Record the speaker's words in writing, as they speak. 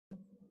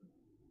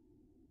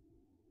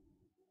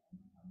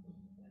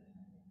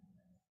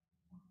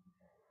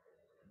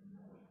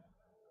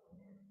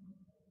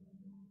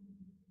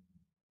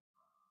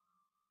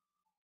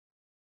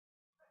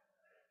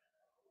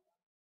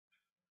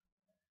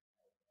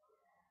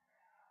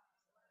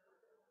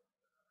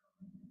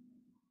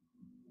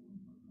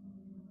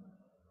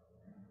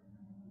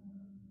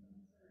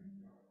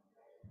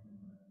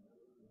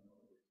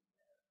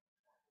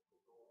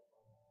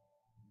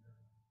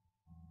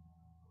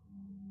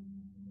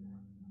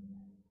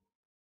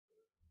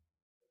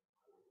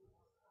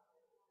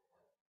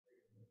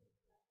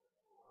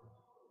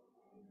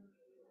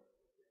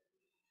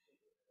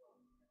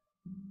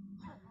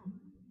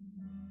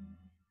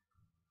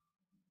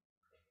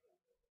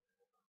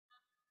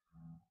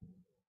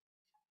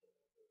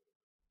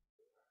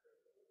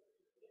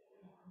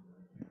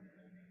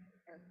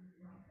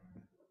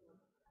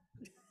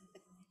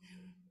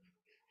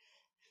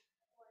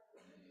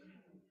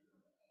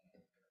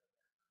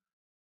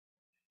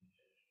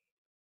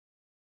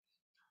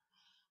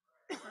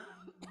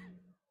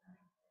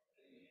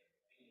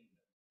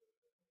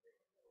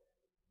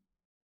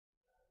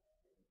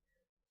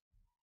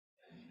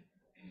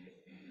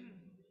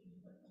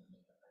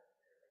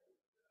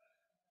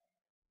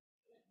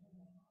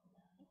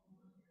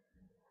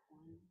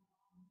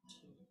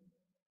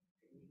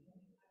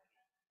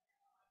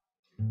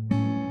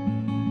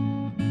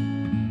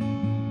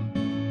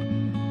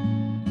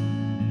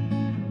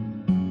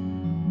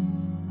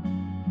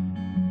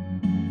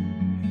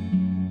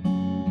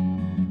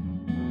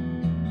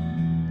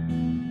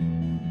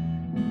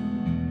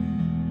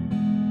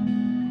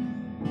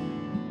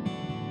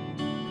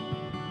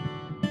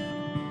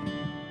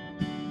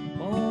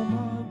All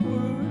my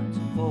words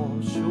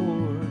fall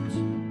short.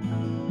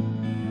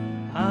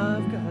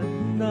 I've got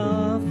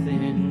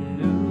nothing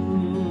new.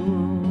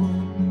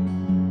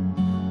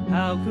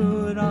 How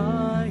could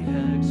I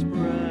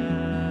express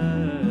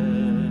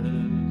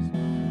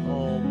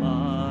all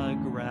my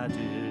gratitude?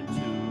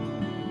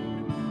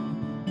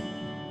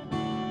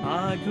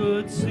 I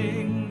could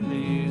sing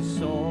these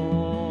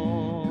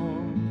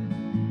songs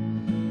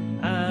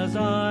as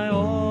I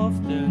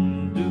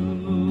often do,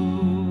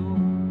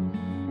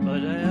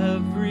 but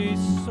every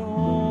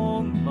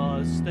song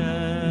must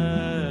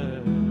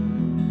end,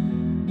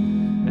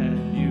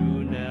 and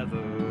you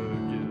never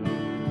do.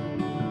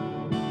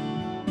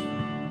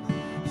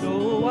 So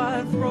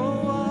I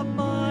throw up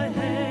my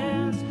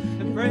hands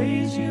and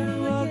praise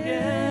you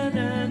again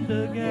and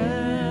again,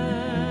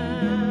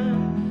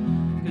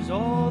 'cause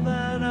all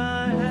that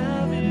I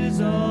have is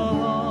a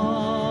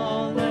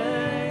hallelujah,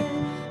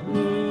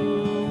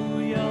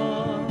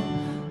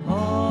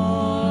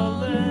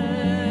 hallelujah.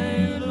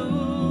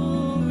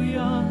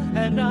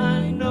 And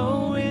I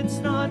know it's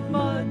not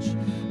much,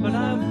 but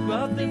I've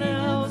nothing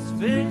else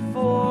fit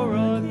for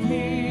a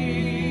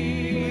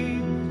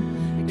king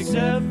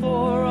except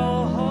for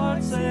a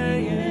heart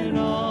saying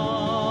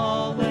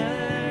hallelujah,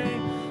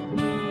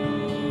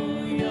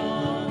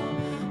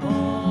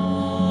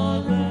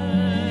 hallelujah.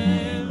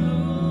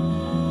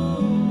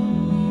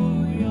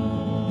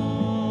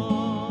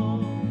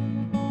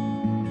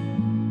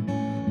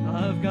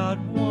 I've got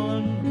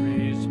one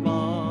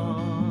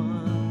response,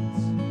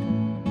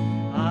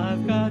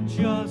 I've got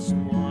just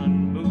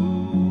one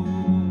move,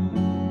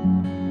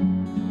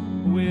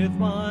 with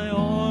my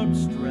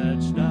arms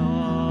stretched out,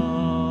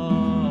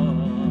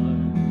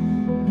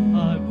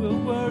 I will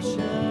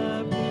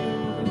worship you.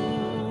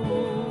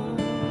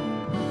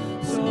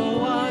 So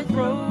I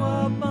throw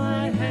up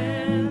my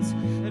hands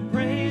and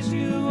praise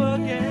you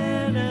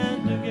again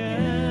and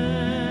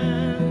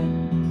again,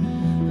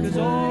 'cause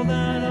all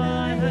that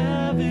I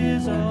have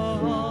is a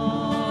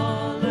hallelujah,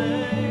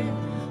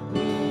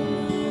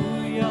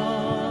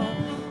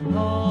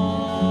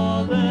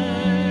 hallelujah.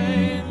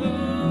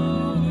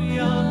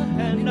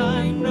 And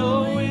I know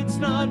it's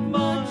not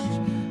much,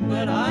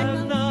 but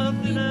I've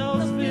nothing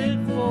else fit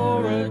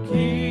for a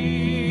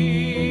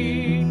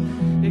king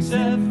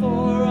except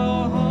for a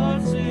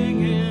heart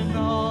singing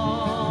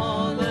hallelujah,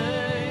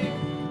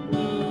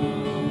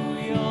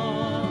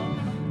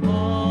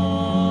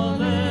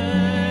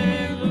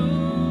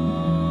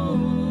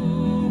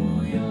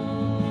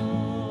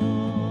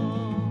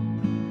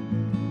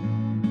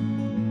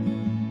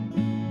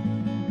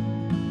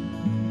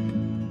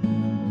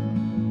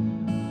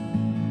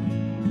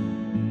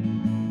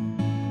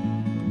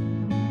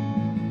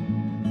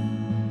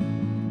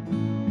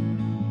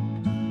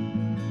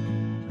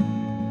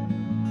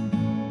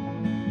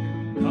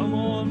 Come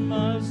on,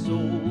 my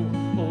soul,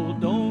 oh,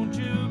 don't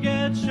you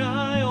get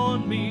shy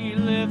on me.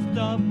 Lift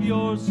up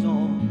your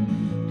song,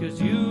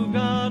 'cause you've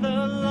got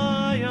a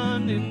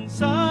lion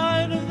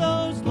inside of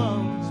those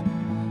lungs.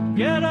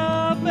 Get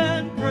up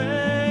and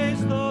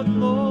praise the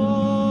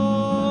Lord.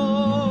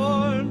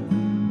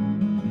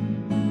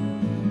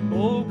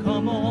 Oh,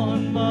 come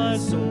on, my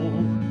soul,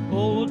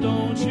 oh,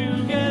 don't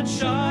you get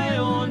shy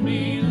on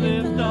me.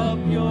 Lift up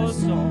your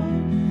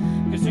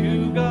song, 'cause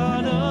you've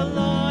got a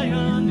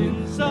lion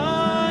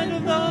inside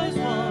of those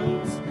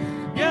lungs.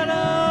 Get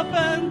up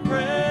and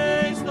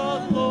praise the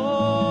Lord.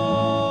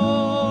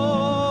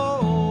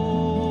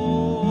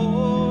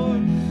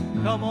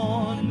 Come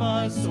on,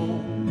 my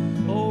soul,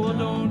 oh,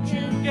 don't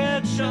you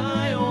get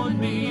shy on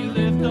me.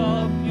 Lift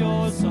up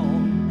your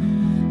song,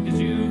 'cause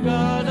you've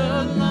got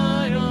a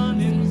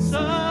lion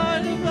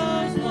inside of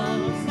those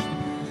lungs.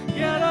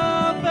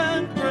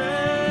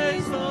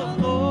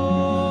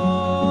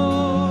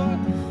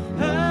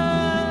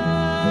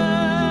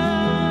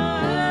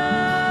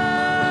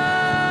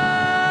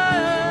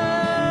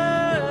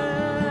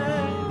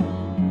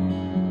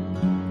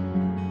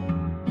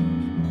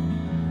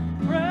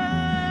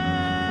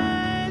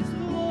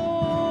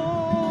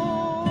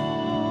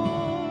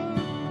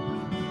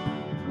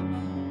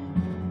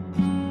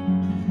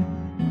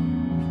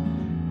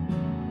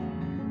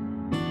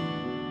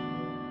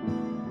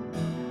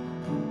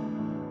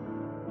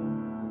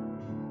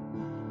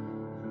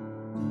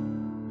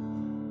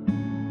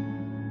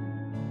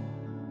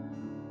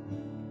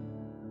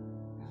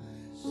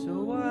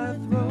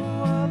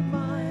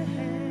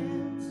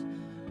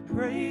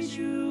 praise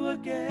you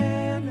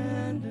again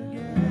and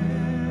again,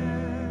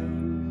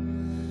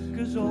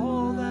 'cause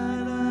all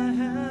that I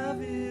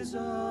have is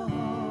a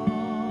hallelujah,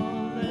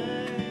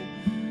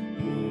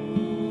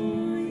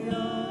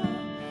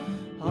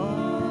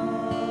 hallelujah.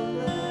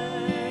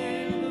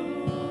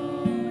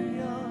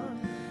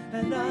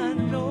 And I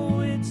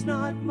know it's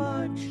not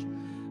much,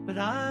 but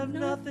I've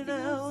nothing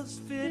else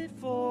fit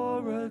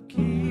for a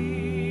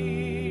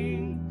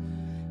king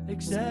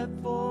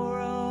except for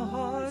a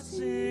heart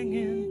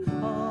singing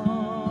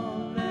hallelujah,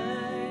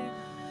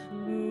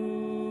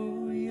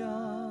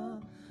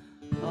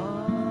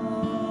 hallelujah.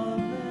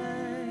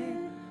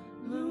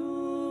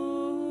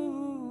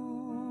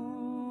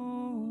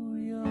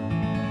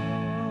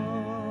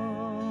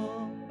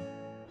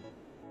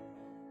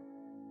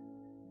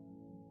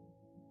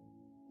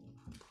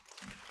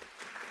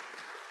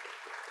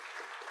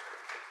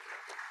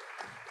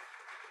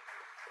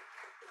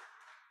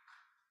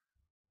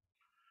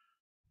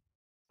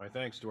 My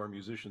thanks to our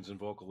musicians and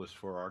vocalists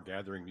for our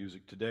gathering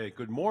music today.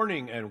 Good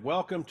morning and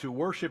welcome to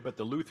worship at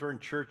the Lutheran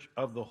Church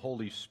of the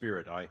Holy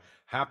Spirit. I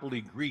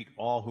happily greet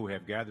all who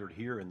have gathered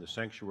here in the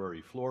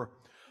sanctuary floor,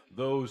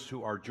 those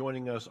who are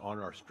joining us on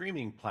our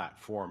streaming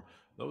platform,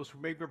 those who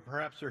maybe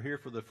perhaps are here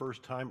for the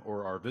first time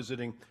or are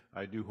visiting.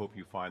 I do hope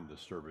you find the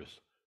service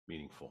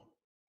meaningful.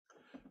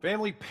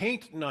 Family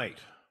Paint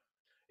Night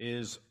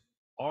is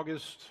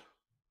August,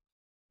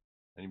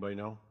 anybody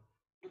know?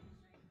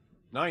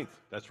 9th,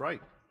 that's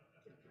right.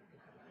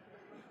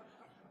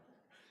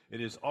 It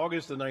is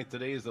August the 9th.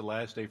 Today is the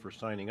last day for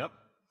signing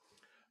up.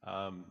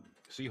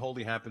 See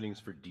Holy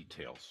Happenings for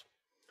details.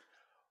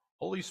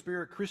 Holy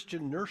Spirit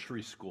Christian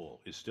Nursery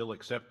School is still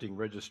accepting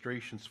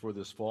registrations for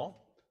this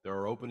fall. There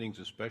are openings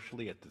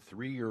especially at the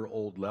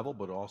 3-year-old level,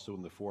 but also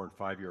in the 4- and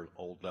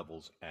 5-year-old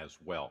levels as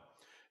well.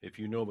 If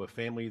you know of a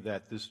family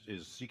that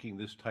is seeking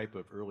this type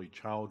of early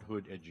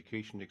childhood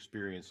education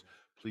experience,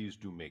 please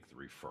do make the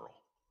referral.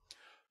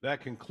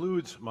 That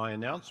concludes my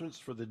announcements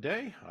for the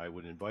day. I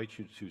would invite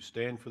you to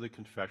stand for the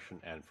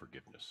confession and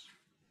forgiveness.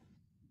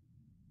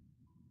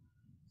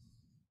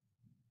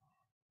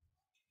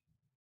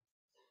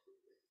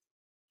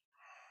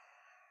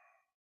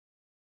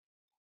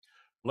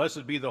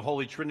 Blessed be the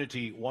Holy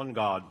Trinity, one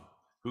God,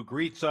 who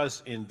greets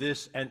us in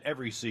this and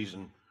every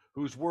season,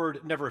 whose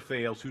word never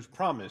fails, whose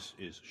promise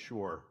is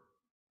sure.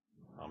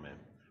 Amen.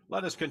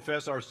 Let us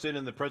confess our sin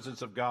in the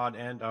presence of God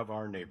and of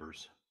our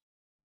neighbors.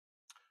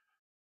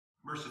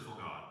 Merciful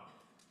God,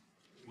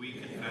 we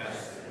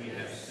confess that we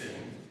have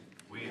sinned.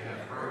 We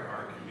have hurt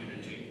our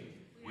community.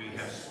 We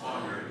have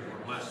squandered your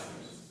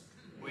blessings.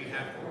 We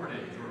have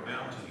hoarded your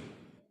bounty.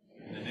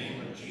 In the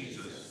name of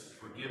Jesus,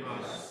 forgive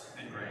us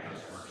and grant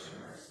us mercy.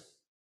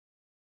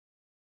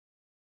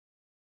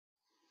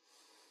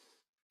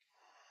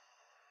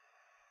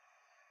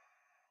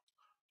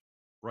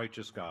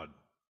 Righteous God,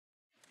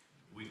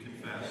 we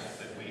confess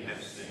that we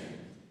have sinned.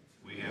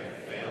 We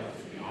have failed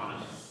to be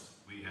honest.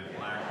 We have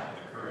lacked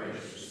the courage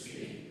to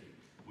speak.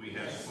 We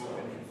have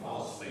spoken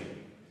falsely.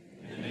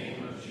 In the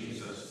name of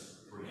Jesus,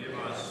 forgive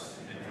us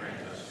and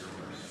grant us your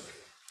mercy.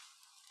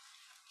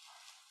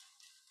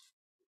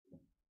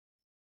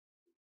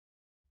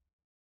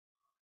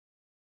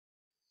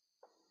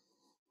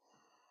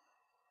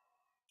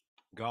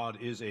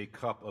 God is a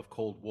cup of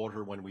cold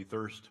water when we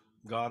thirst.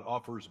 God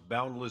offers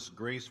boundless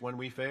grace when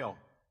we fail.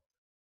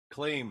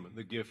 Claim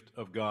the gift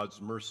of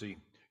God's mercy.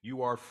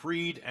 You are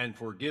freed and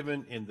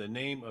forgiven in the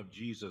name of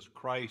Jesus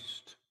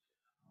Christ.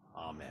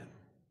 Amen.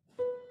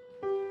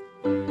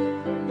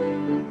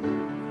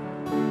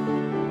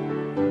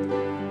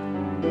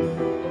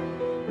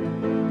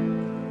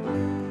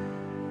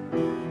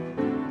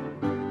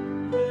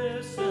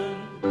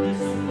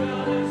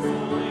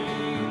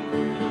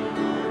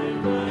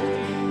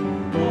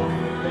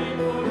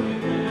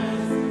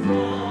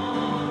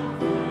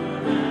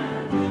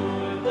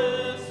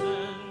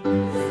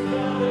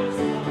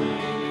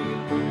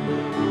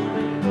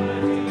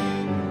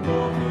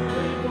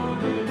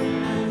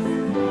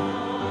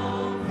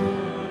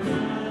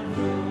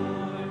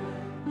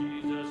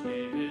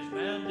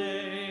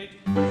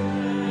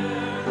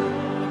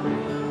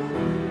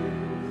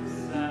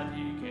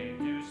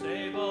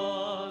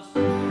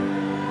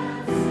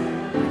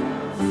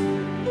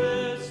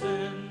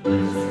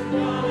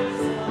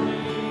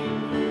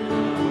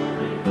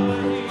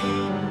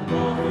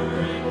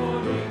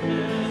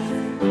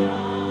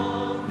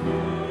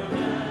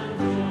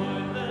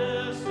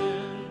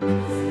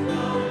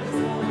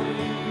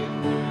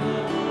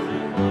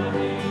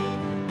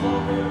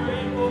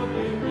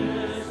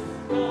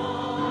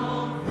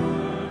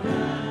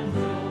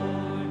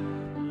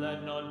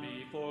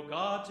 Offering for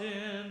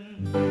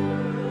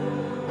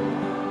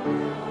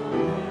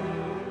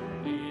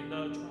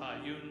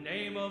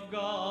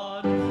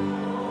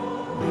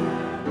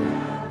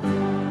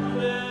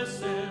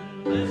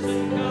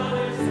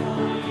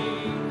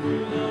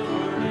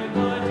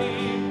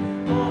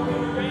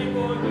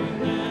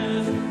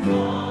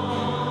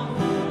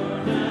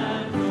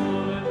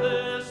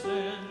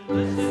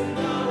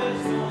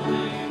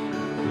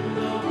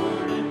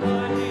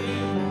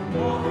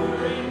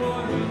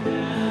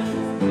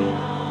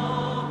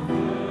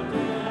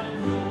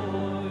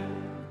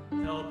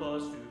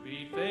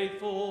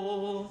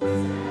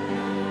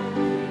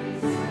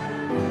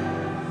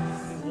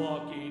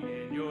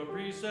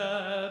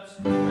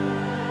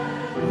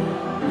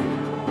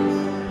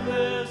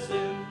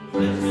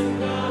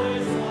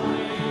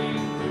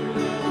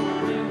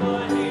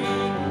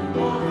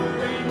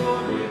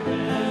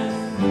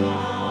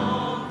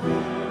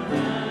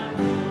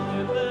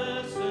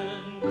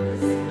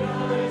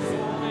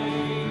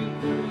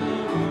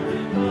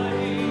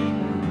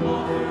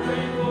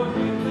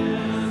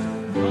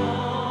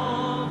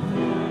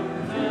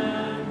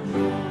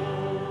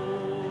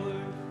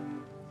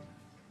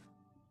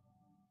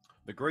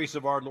grace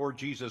of our Lord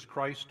Jesus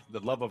Christ, the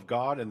love of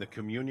God, and the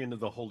communion of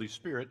the Holy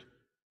Spirit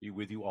be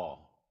with you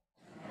all.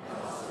 And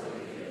also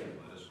with you.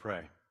 Let us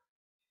pray.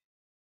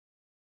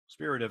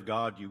 Spirit of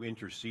God, you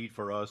intercede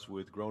for us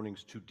with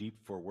groanings too deep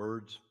for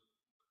words.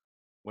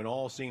 When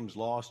all seems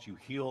lost, you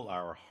heal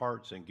our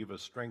hearts and give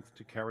us strength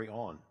to carry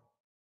on.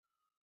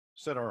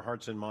 Set our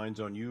hearts and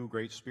minds on you,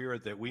 great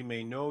Spirit, that we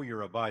may know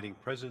your abiding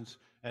presence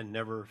and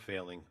never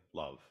failing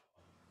love.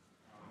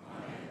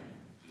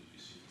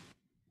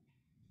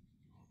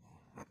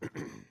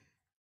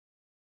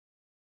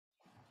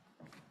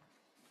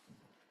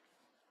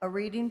 A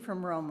reading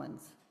from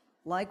Romans.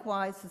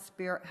 Likewise, the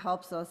Spirit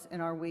helps us in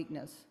our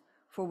weakness,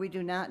 for we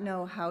do not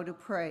know how to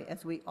pray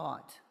as we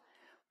ought.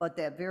 But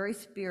that very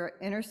Spirit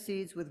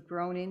intercedes with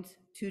groanings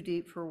too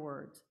deep for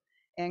words.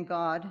 And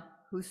God,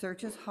 who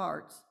searches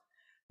hearts,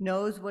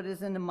 knows what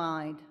is in the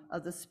mind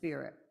of the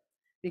Spirit,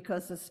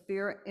 because the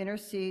Spirit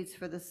intercedes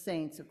for the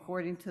saints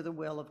according to the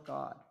will of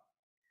God.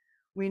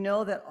 We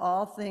know that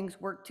all things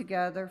work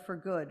together for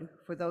good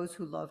for those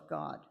who love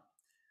God,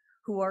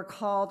 who are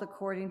called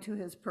according to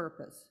his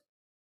purpose.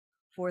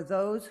 For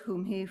those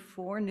whom he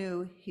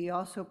foreknew, he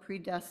also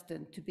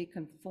predestined to be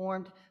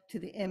conformed to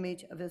the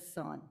image of his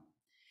Son,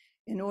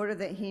 in order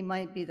that he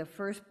might be the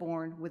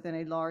firstborn within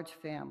a large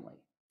family.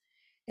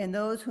 And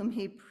those whom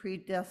he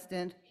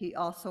predestined, he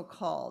also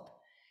called.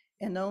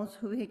 And those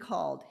whom he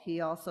called,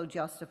 he also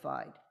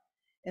justified.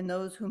 And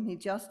those whom he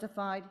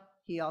justified,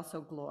 he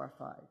also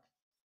glorified.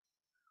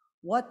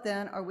 What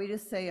then are we to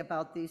say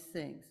about these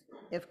things?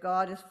 If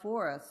God is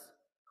for us,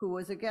 who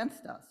is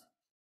against us?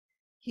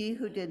 He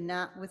who did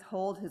not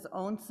withhold his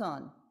own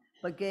Son,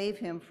 but gave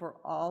him for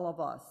all of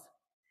us,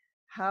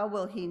 how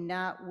will he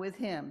not with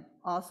him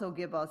also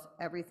give us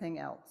everything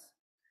else?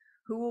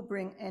 Who will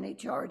bring any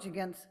charge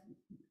against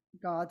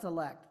God's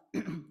elect?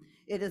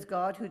 It is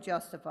God who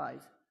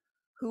justifies.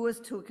 Who is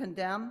to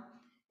condemn?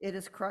 It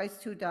is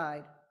Christ who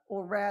died,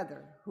 or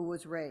rather, who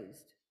was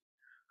raised,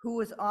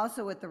 who is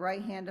also at the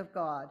right hand of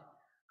God,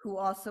 who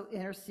also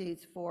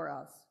intercedes for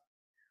us.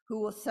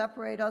 Who will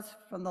separate us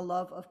from the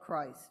love of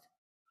Christ?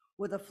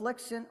 With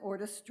affliction or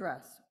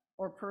distress,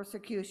 or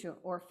persecution,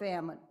 or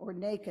famine, or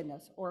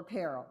nakedness, or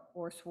peril,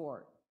 or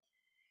sword.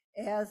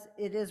 As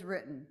it is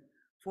written,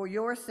 for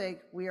your sake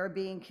we are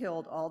being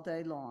killed all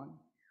day long.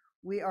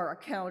 We are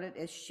accounted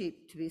as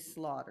sheep to be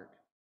slaughtered.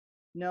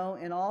 No,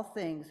 in all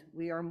things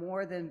we are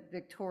more than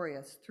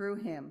victorious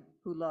through him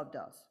who loved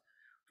us.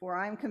 For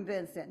I am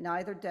convinced that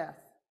neither death,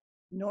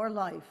 nor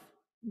life,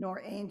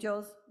 nor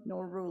angels,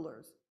 nor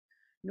rulers,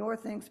 nor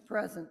things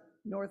present,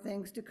 nor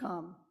things to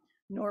come,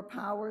 nor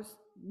powers,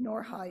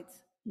 nor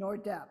heights, nor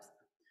depth,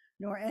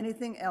 nor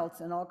anything else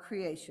in all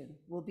creation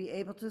will be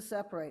able to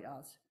separate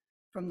us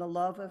from the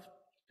love of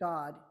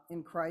God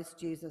in Christ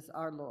Jesus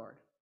our Lord.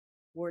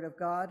 Word of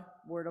God,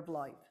 word of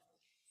life.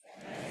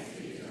 Thanks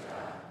be to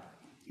God.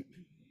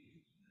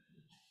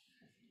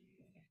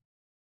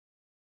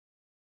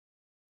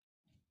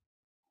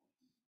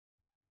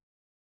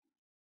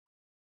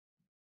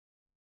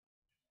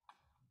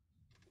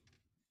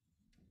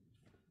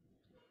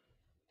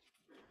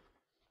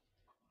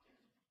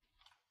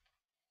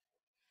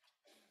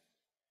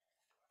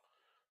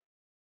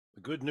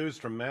 The good news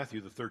from Matthew,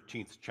 the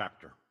 13th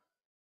chapter.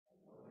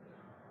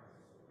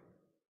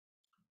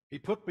 He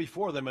put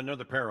before them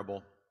another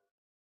parable.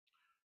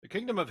 The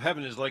kingdom of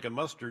heaven is like a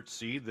mustard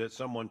seed that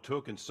someone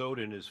took and sowed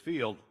in his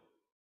field.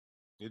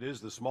 It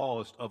is the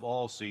smallest of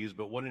all seeds,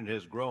 but when it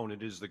has grown,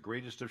 it is the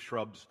greatest of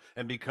shrubs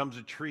and becomes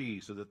a tree,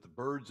 so that the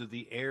birds of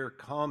the air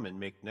come and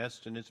make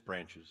nests in its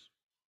branches.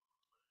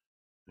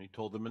 And he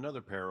told them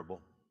another parable.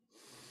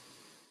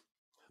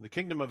 The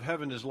kingdom of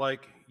heaven is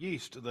like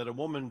yeast that a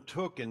woman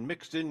took and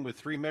mixed in with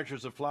 3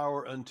 measures of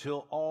flour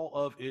until all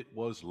of it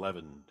was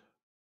leavened.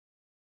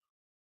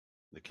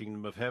 The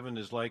kingdom of heaven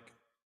is like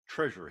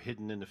treasure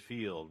hidden in a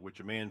field, which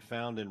a man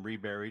found and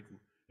reburied,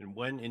 and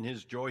when in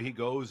his joy he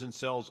goes and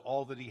sells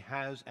all that he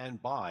has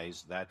and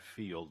buys that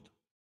field.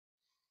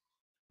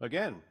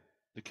 Again,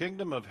 the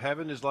kingdom of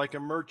heaven is like a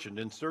merchant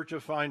in search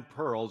of fine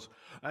pearls,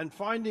 and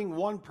finding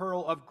one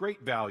pearl of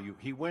great value,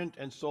 he went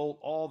and sold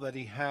all that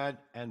he had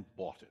and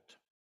bought it.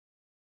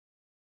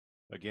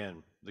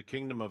 Again, the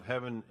kingdom of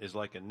heaven is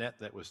like a net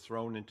that was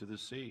thrown into the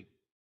sea,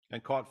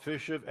 and caught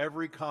fish of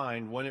every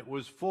kind. When it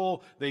was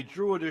full, they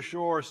drew it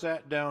ashore,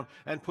 sat down,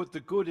 and put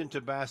the good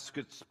into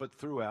baskets, but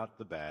threw out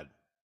the bad.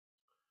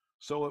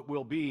 So it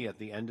will be at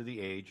the end of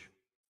the age.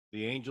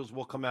 The angels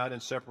will come out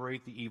and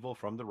separate the evil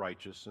from the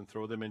righteous and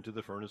throw them into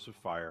the furnace of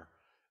fire,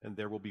 and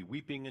there will be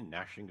weeping and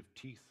gnashing of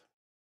teeth.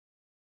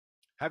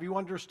 Have you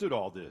understood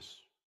all this?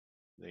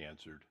 They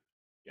answered,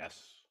 yes.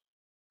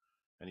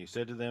 And he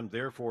said to them,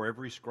 therefore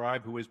every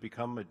scribe who has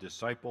become a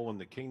disciple in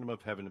the kingdom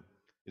of heaven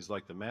is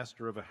like the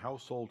master of a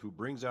household who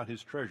brings out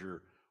his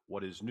treasure,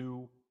 what is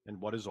new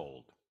and what is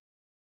old.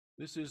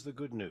 This is the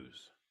good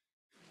news.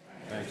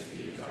 Thanks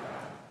be to God.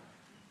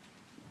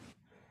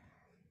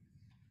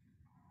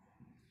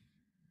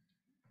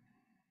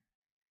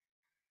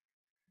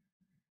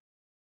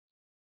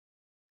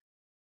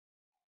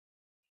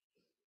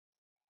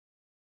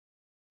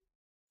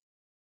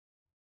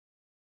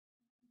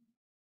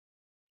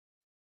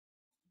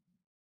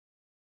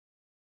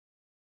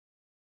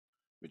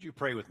 Would you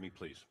pray with me,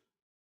 please?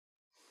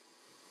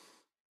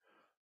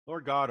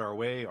 Lord God, our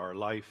way, our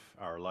life,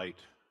 our light,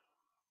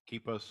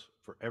 keep us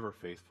forever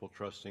faithful,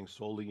 trusting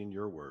solely in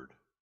your word.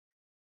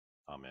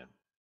 Amen.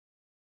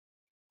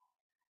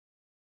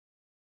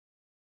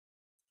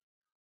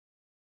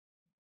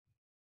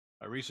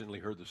 I recently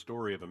heard the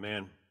story of a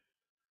man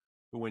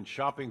who went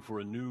shopping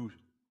for a new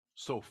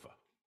sofa.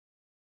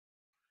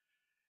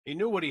 He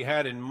knew what he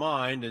had in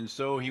mind, and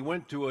so he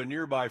went to a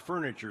nearby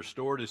furniture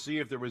store to see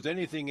if there was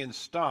anything in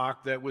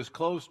stock that was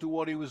close to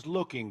what he was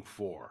looking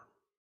for.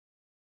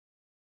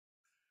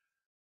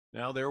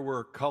 Now, there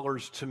were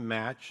colors to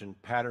match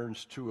and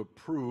patterns to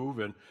approve,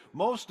 and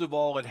most of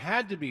all, it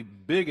had to be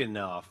big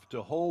enough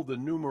to hold the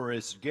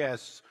numerous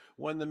guests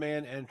when the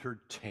man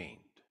entertained.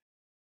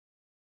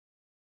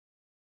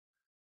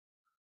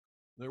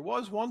 There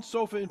was one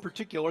sofa in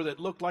particular that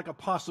looked like a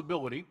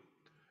possibility,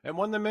 and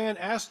when the man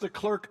asked the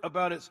clerk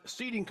about its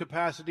seating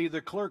capacity,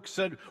 the clerk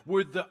said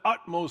with the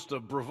utmost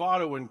of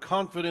bravado and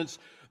confidence,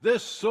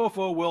 "This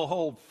sofa will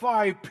hold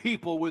 5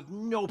 people with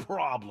no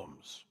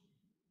problems."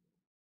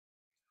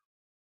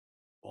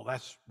 "Well,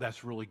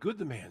 that's really good,"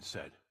 the man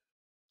said.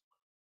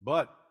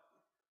 "But,"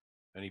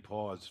 and he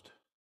paused,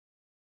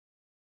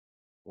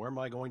 "where am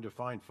I going to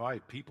find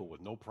 5 people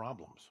with no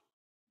problems?"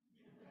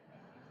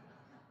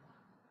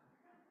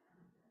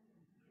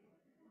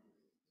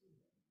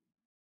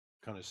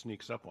 Kind of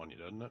sneaks up on you,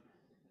 doesn't it?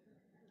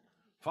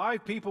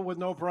 5 people with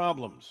no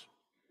problems.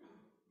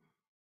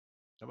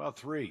 How about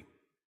 3?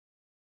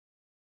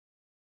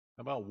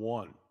 How about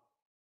 1?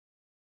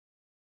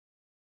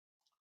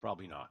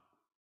 Probably not.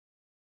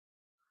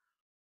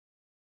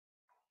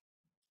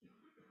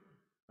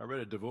 I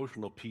read a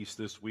devotional piece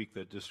this week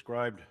that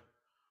described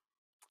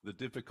the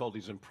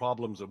difficulties and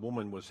problems a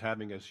woman was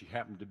having as she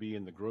happened to be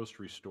in the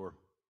grocery store.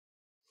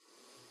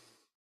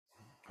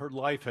 Her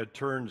life had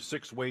turned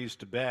 6 ways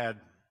to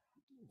bad,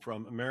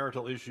 from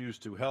marital issues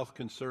to health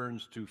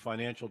concerns to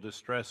financial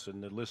distress,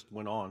 and the list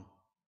went on.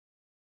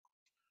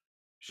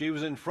 She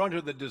was in front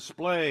of the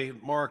display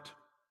marked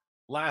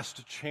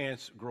 "Last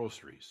Chance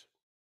Groceries."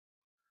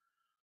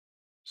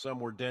 Some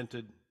were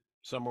dented,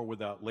 some were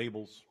without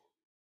labels.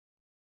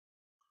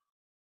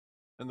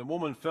 And the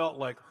woman felt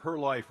like her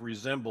life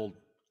resembled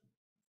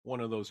one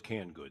of those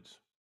canned goods.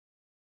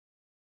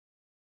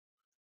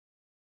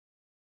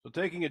 So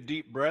taking a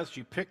deep breath,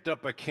 she picked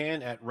up a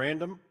can at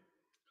random.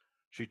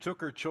 She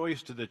took her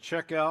choice to the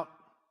checkout.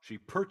 She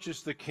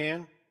purchased the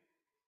can,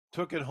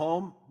 took it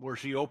home where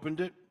she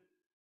opened it,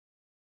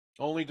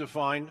 only to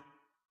find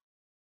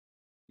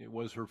it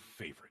was her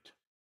favorite: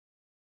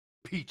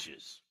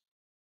 peaches.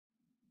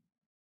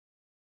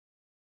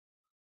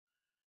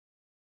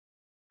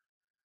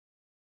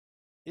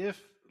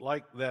 If,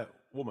 like that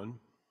woman,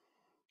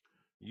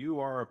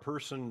 you are a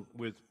person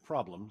with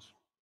problems,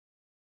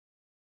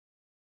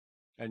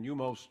 and you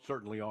most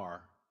certainly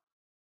are,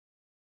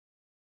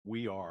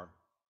 we are,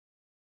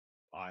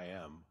 I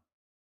am,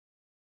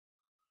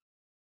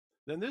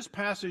 then this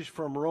passage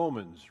from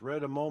Romans,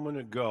 read a moment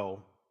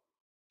ago,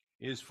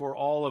 is for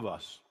all of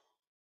us.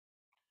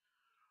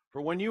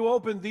 For when you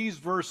open these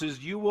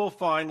verses, you will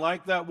find,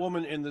 like that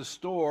woman in the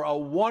store, a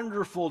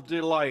wonderful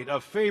delight, a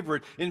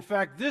favorite. In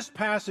fact, this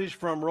passage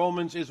from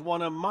Romans is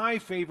one of my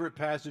favorite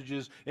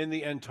passages in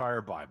the entire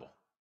Bible.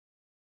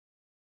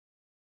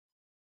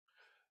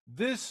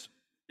 This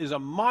is a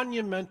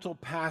monumental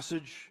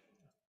passage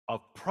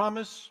of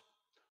promise,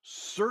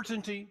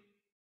 certainty,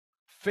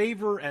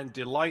 favor, and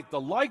delight,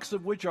 the likes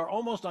of which are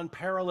almost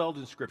unparalleled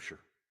in Scripture.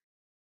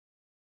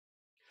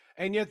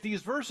 And yet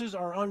these verses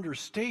are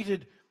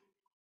understated,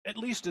 at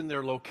least in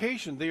their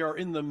location. They are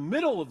in the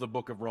middle of the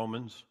book of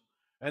Romans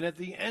and at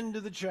the end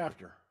of the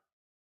chapter.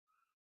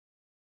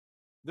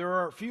 There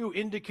are a few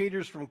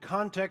indicators from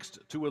context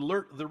to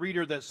alert the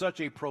reader that such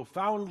a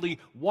profoundly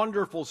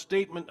wonderful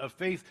statement of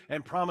faith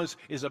and promise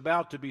is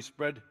about to be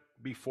spread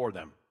before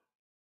them.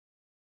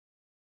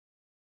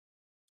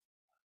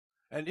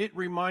 And it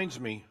reminds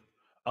me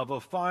of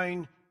a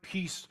fine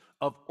piece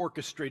of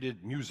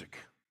orchestrated music.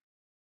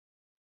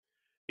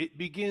 It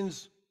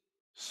begins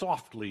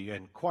softly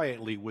and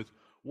quietly with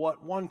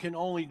what one can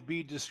only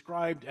be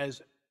described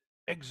as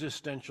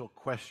existential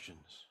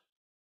questions.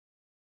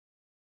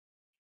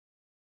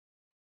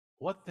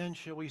 What then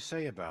shall we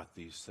say about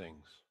these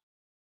things?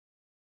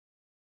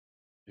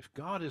 If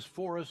God is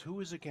for us, who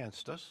is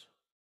against us?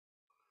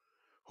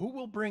 Who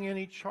will bring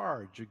any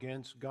charge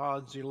against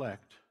God's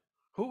elect?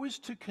 Who is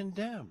to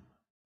condemn?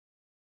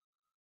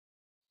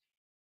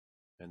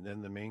 And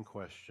then the main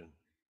question: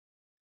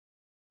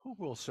 who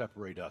will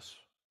separate us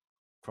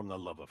from the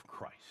love of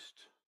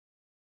Christ?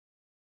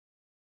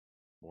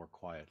 More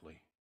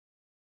quietly: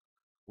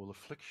 will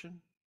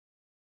affliction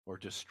or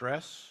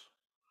distress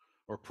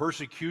or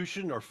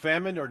persecution or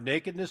famine or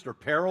nakedness or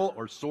peril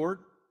or sword?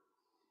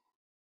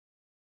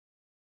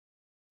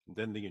 And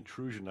then the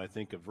intrusion, I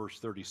think, of verse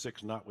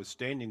 36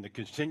 notwithstanding,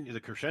 the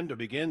crescendo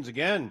begins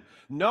again.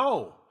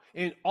 No,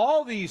 in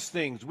all these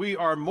things we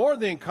are more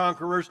than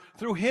conquerors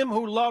through him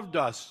who loved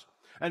us.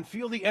 And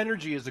feel the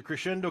energy as the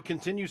crescendo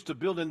continues to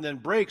build and then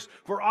breaks.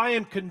 For I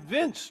am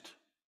convinced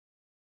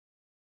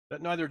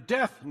that neither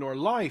death, nor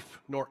life,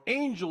 nor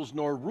angels,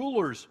 nor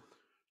rulers,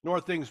 nor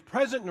things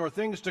present, nor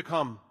things to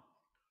come,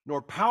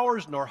 nor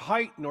powers, nor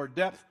height, nor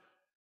depth,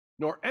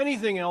 nor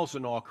anything else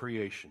in all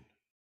creation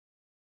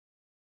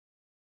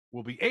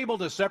will be able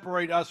to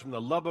separate us from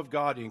the love of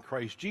God in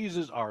Christ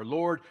Jesus our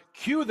Lord.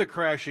 Cue the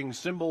crashing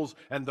cymbals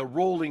and the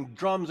rolling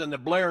drums and the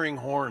blaring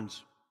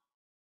horns.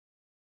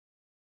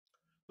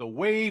 The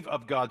wave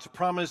of God's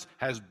promise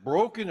has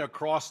broken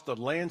across the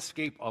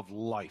landscape of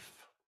life.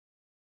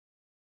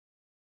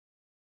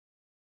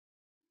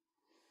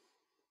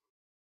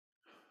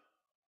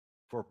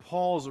 For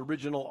Paul's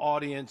original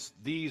audience,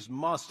 these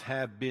must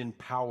have been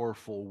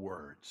powerful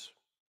words.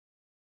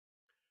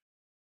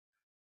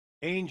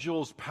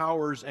 Angels,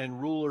 powers,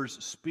 and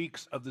rulers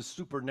speaks of the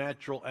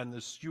supernatural and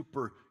the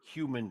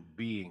superhuman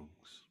beings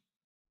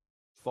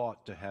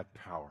thought to have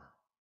power.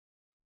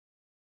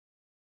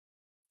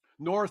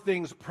 Nor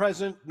things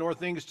present, nor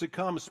things to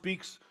come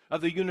speaks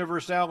of the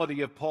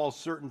universality of Paul's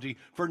certainty.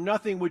 For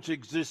nothing which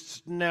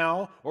exists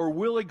now or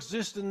will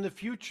exist in the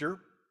future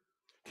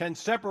can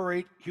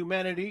separate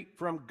humanity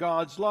from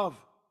God's love.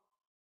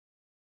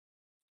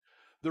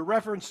 The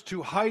reference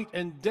to height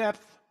and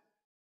depth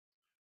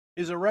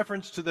is a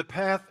reference to the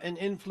path and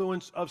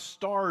influence of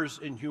stars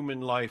in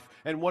human life.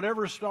 And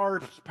whatever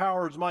stars'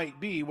 powers might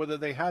be, whether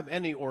they have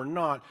any or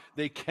not,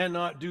 they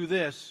cannot do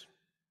this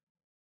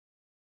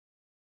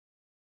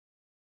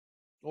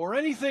or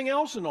anything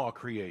else in all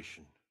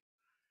creation.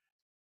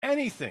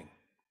 Anything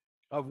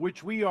of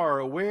which we are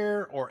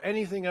aware or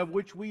anything of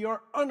which we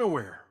are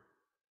unaware.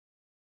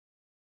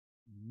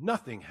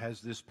 Nothing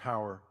has this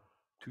power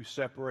to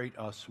separate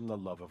us from the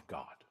love of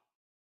God.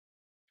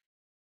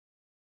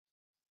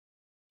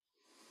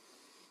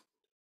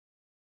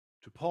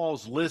 To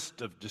Paul's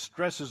list of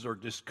distresses or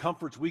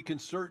discomforts, we can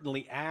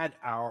certainly add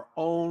our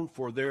own,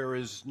 for there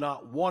is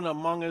not one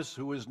among us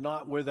who is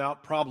not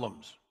without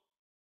problems.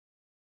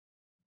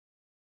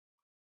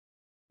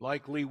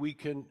 Likely we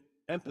can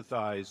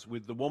empathize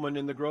with the woman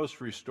in the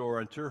grocery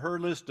store, and to her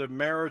list of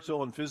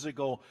marital and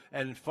physical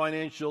and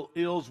financial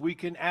ills, we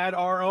can add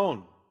our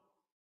own.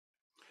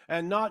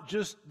 And not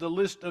just the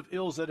list of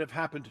ills that have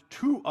happened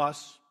to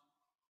us,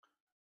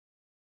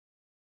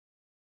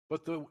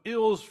 but the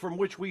ills from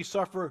which we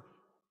suffer,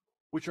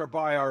 which are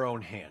by our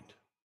own hand,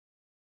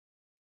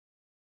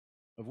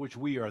 of which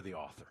we are the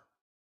author.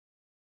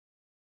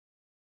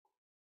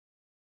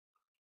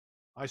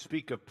 I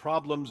speak of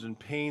problems and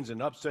pains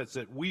and upsets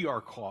that we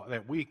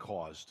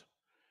caused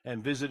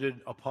and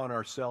visited upon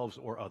ourselves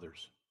or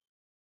others.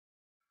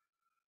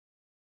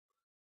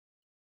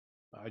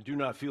 I do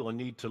not feel a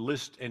need to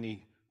list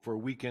any, for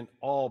we can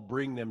all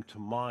bring them to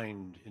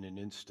mind in an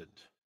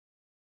instant.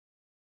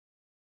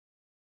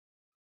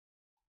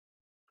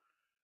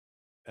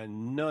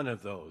 And none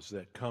of those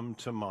that come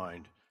to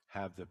mind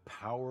have the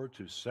power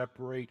to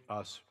separate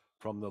us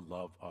from the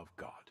love of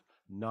God.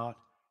 Not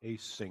a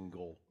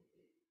single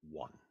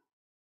one.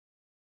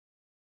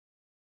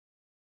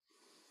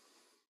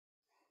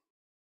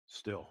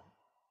 Still,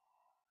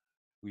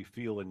 we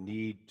feel a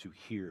need to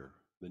hear,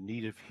 the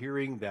need of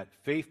hearing that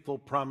faithful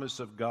promise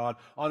of God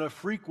on a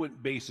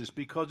frequent basis,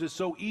 because it's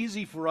so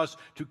easy for us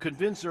to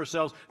convince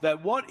ourselves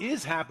that what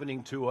is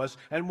happening to us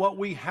and what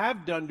we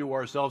have done to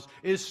ourselves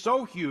is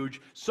so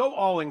huge, so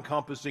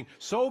all-encompassing,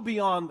 so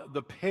beyond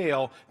the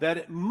pale that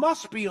it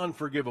must be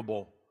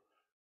unforgivable,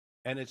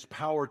 and its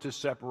power to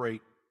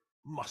separate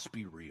must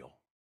be real.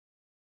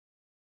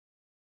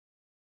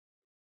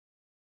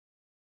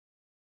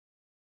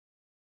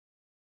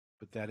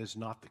 But that is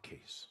not the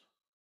case.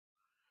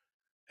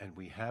 And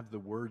we have the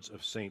words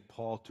of St.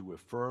 Paul to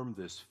affirm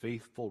this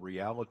faithful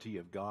reality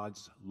of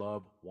God's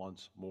love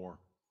once more.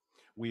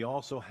 We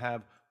also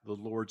have the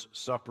Lord's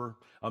Supper,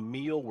 a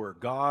meal where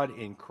God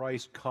in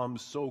Christ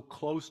comes so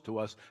close to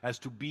us as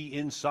to be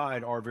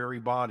inside our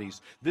very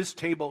bodies. This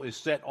table is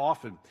set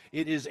often.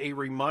 It is a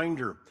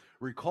reminder.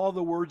 Recall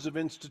the words of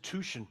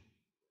institution.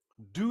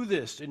 Do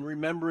this in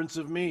remembrance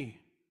of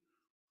me.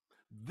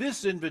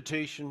 This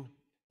invitation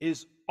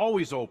is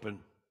always open,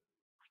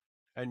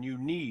 and you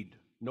need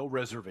no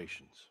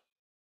reservations.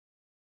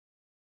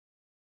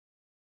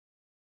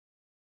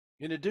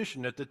 In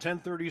addition, at the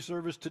 10:30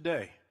 service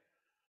today,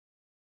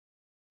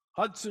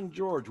 Hudson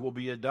George will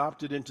be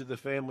adopted into the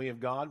family of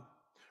God,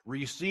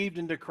 received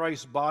into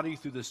Christ's body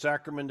through the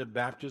sacrament of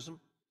baptism.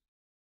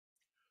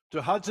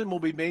 To Hudson will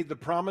be made the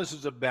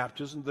promises of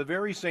baptism, the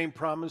very same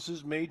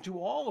promises made to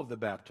all of the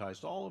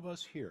baptized, all of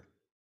us here.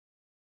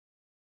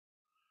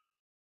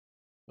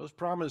 Those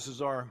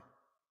promises are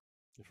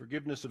the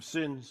forgiveness of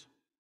sins,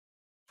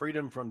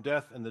 freedom from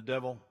death and the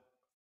devil,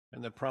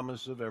 and the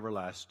promise of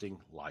everlasting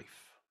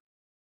life.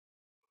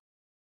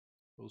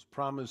 Those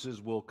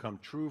promises will come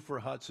true for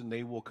Hudson.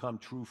 They will come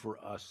true for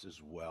us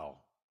as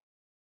well.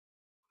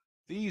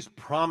 These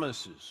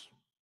promises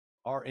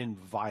are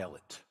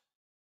inviolate.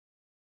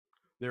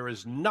 There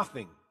is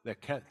nothing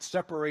that can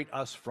separate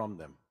us from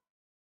them.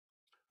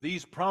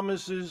 These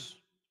promises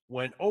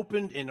when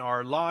opened in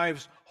our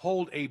lives,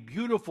 hold a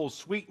beautiful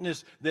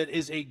sweetness that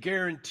is a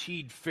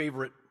guaranteed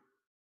favorite.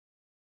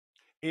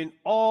 In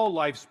all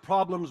life's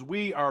problems,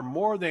 we are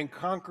more than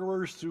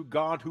conquerors through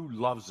God who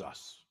loves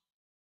us.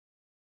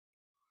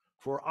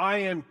 For I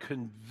am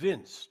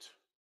convinced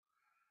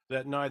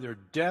that neither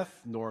death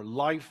nor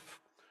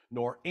life,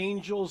 nor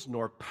angels,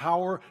 nor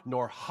power,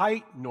 nor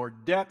height, nor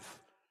depth,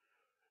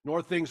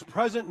 nor things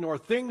present, nor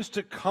things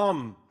to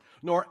come,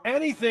 nor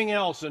anything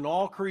else in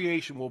all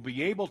creation will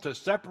be able to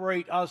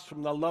separate us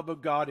from the love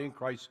of God in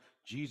Christ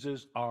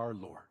Jesus our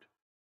Lord.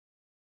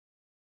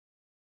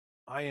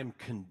 I am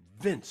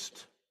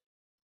convinced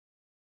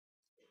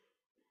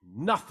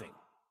nothing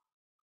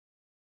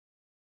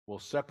will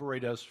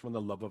separate us from the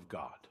love of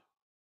God.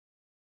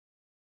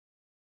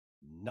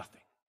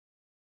 Nothing.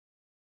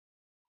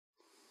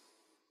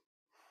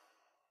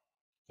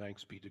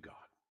 Thanks be to God.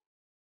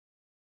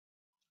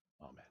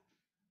 Amen.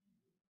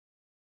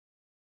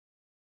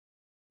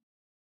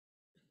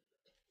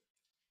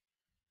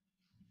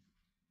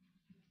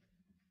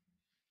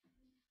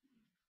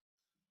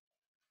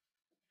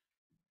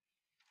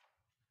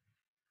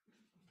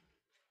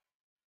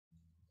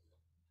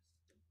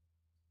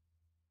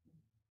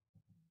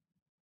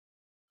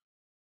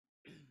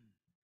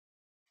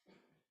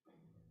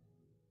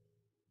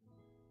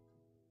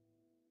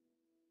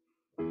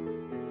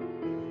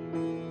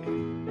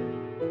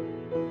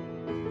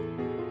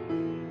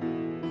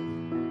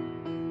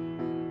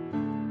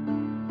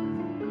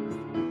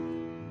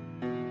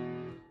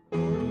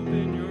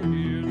 Open your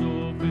ears,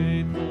 O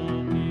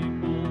faithful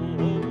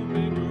people.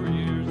 Open your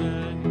ears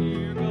and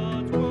hear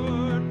God's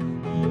word.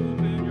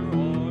 Open your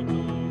hearts, O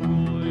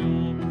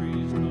royal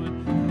priesthood.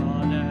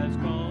 God has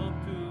come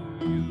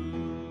to you.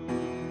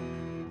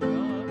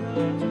 God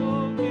has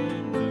spoken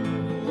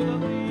to the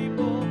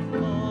people.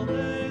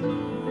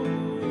 Hallelujah.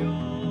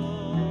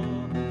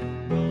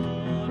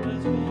 God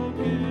has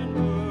spoken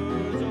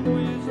words of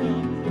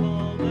wisdom.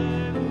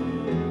 Hallelujah.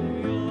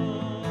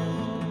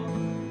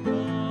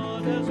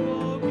 God has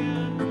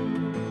spoken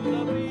to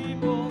the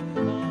people.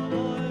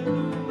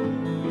 Hallelujah.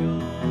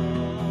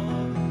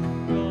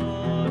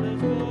 God has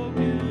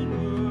spoken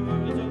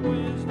words of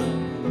wisdom.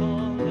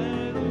 Hallelujah.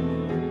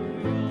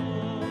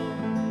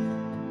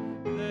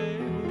 They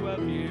who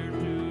have ears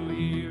to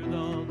hear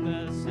the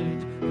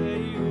message.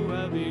 They who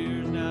have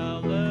ears now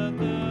let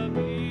them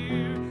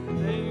hear.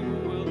 They who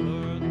will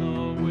learn the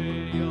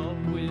way of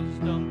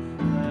wisdom,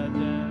 let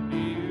them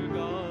hear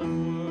God's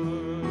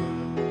word.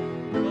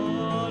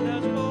 God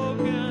has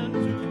spoken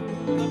to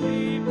the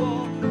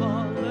people.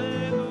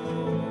 Hallelujah.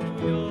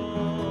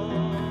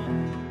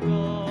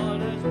 God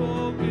has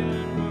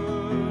spoken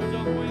words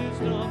of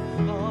wisdom.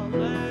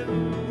 Hallelujah.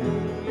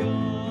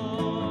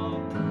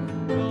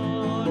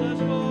 God has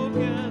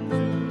spoken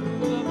to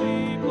the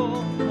people.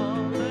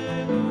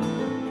 Hallelujah.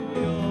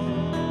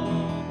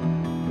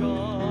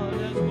 God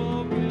has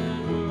spoken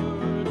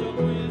words of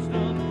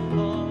wisdom.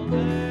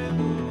 Hallelujah.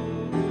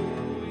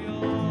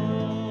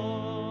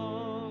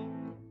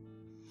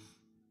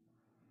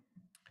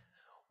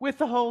 With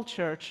the whole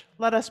church,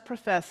 let us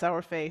profess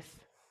our faith.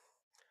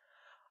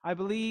 I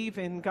believe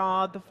in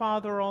God the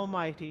Father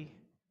Almighty,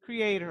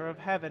 creator of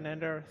heaven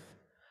and earth.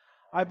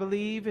 I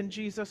believe in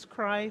Jesus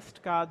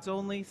Christ, God's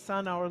only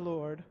Son, our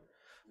Lord,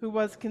 who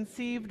was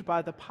conceived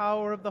by the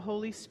power of the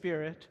Holy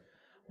Spirit,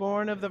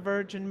 born of the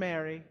Virgin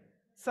Mary,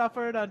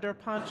 suffered under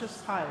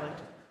Pontius Pilate,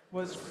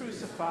 was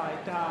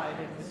crucified, died,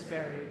 and was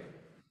buried.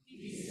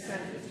 He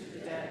descended to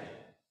the dead.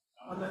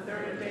 On the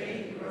third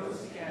day he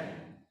rose again.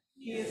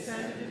 He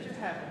ascended into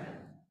heaven.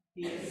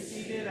 He is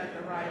seated at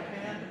the right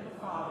hand of the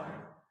Father,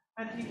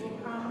 and he will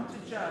come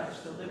to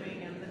judge the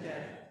living and the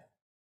dead.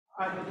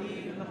 I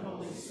believe in the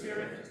Holy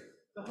Spirit,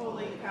 the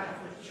Holy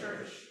Catholic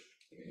Church,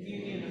 the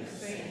communion of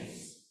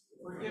saints,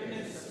 the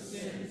forgiveness of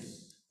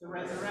sins, the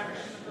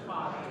resurrection of the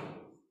body,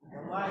 and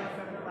the life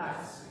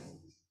everlasting.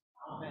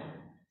 Amen.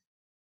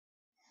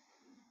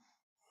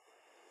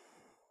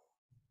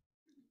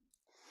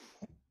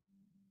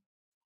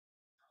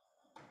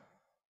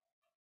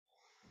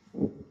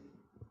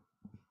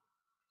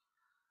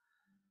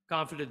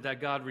 Confident that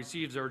God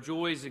receives our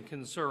joys and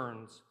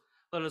concerns,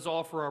 let us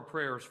offer our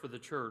prayers for the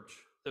church,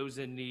 those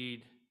in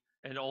need,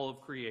 and all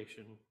of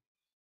creation.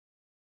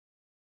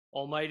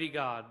 Almighty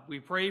God, we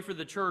pray for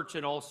the church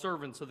and all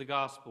servants of the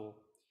gospel.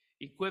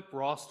 Equip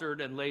rostered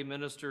and lay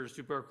ministers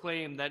to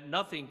proclaim that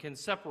nothing can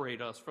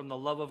separate us from the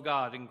love of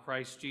God in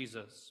Christ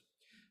Jesus,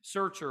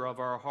 searcher of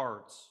our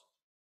hearts.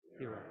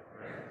 Hear our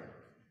prayer.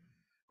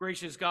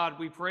 Gracious God,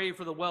 we pray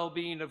for the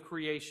well-being of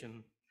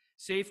creation.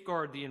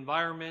 Safeguard the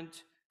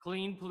environment,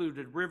 clean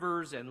polluted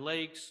rivers and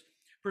lakes,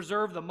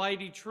 preserve the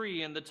mighty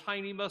tree and the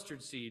tiny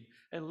mustard seed,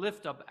 and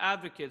lift up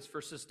advocates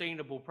for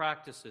sustainable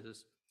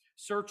practices,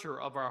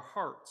 searcher of our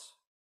hearts.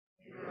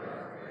 Hear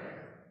our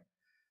prayer.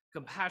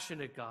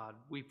 Compassionate God,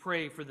 we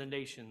pray for the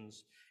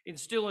nations.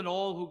 Instill in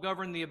all who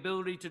govern the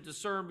ability to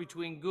discern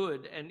between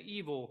good and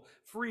evil,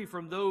 free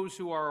from those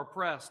who are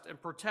oppressed,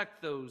 and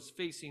protect those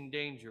facing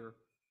danger.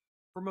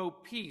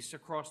 Promote peace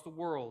across the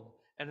world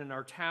and in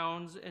our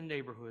towns and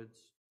neighborhoods.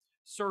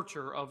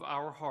 searcher of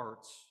our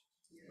hearts.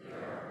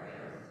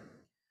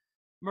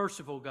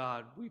 Merciful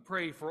God, we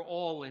pray for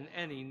all in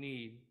any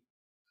need.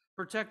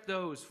 Protect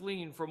those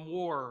fleeing from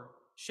war,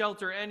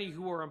 shelter any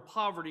who are in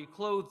poverty,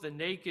 clothe the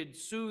naked,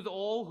 soothe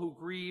all who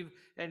grieve,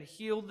 and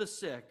heal the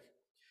sick,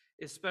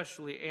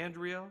 especially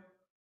Andrea,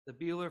 the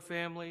Beeler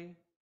family,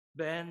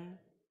 Ben,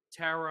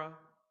 Tara,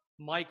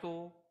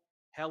 Michael,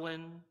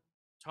 Helen,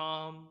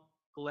 Tom,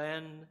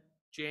 Glenn,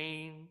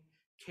 Jane,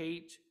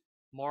 Kate,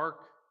 Mark,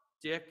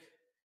 Dick,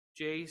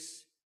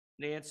 Jace,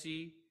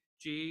 Nancy,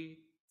 G,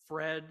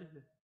 Fred,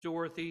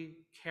 Dorothy,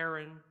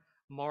 Karen,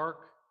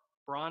 Mark,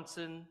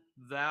 Bronson,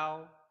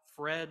 Val,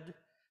 Fred,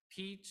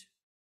 Pete,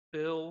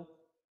 Bill,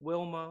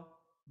 Wilma,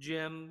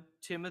 Jim,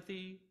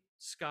 Timothy,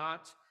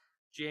 Scott,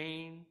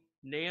 Jane,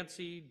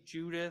 Nancy,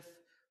 Judith,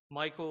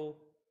 Michael,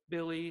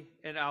 Billy,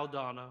 and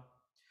Aldana.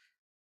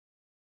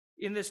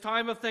 In this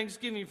time of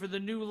thanksgiving for the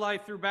new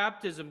life through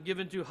baptism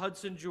given to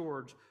Hudson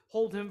George,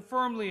 hold him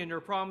firmly in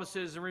your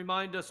promises and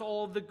remind us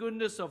all of the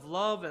goodness of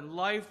love and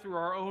life through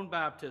our own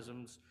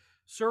baptisms.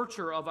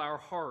 Searcher of our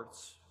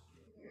hearts.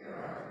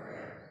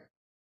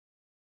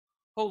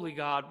 Holy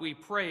God, we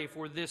pray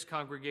for this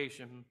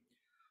congregation,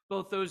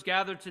 both those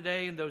gathered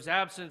today and those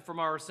absent from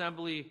our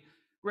assembly.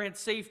 Grant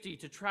safety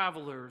to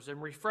travelers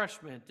and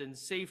refreshment and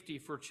safety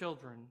for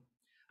children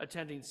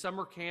attending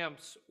summer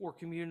camps or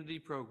community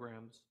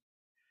programs.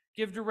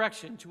 Give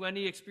direction to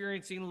any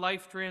experiencing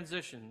life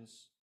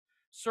transitions.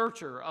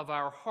 Searcher of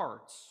our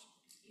hearts.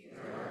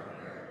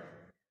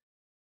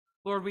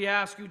 Lord, we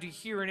ask you to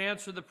hear and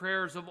answer the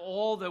prayers of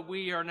all that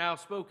we are now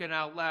spoken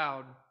out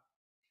loud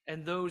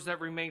and those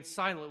that remain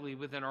silently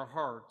within our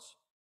hearts.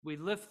 We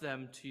lift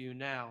them to you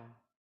now.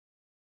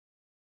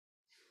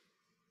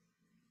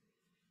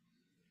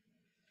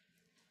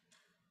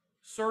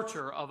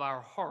 Searcher of our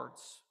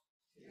hearts.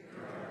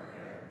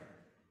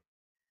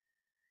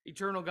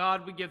 Eternal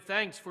God, we give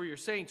thanks for your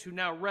saints who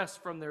now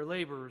rest from their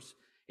labors.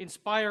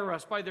 Inspire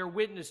us by their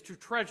witness to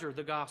treasure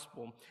the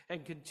gospel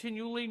and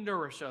continually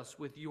nourish us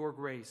with your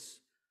grace.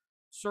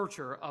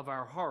 Searcher of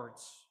our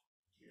hearts.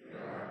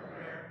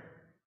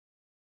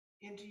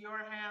 Into your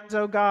hands,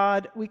 O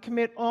God, we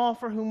commit all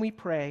for whom we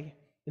pray.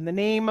 In the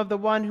name of the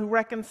one who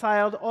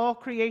reconciled all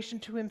creation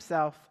to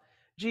himself,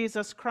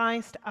 Jesus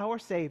Christ, our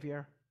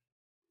Savior.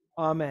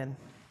 Amen.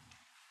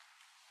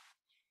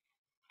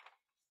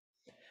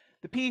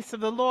 The peace of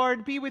the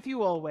Lord be with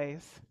you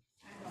always.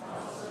 And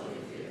also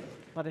with you.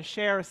 Let us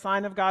share a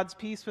sign of God's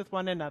peace with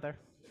one another.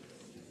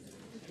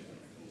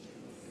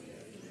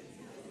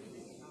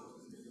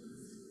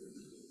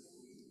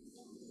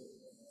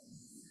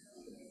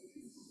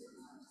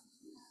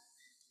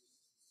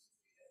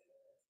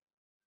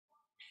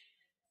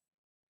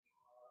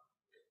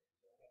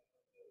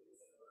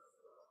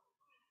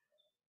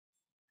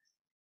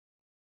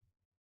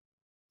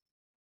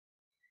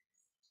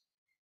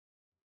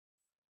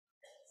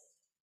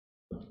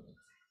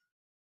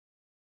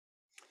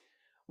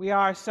 We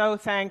are so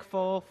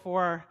thankful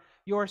for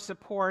your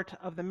support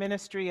of the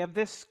ministry of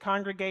this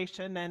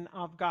congregation and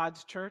of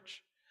God's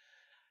church.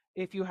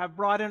 If you have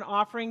brought an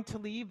offering to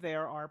leave,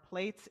 there are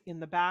plates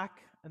in the back,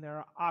 and there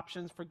are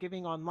options for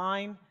giving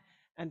online.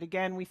 And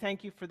again, we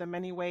thank you for the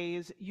many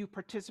ways you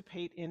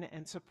participate in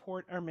and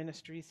support our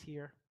ministries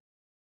here.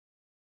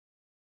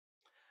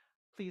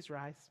 Please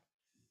rise.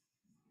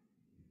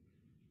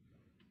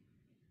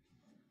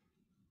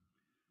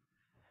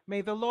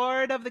 May the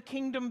Lord of the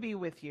kingdom be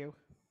with you.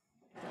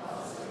 And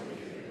also with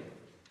you.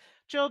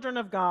 Children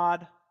of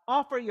God,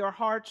 offer your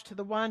hearts to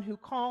the one who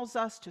calls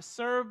us to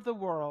serve the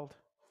world.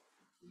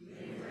 We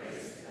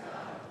praise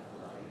God with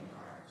a loving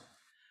heart.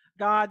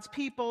 God's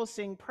people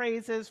sing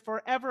praises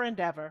forever and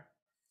ever.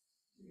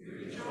 We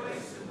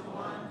rejoice in the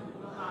one who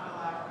will not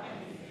allow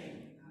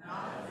anything,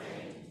 not a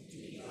thing, to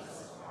keep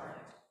us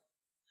apart.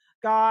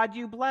 God,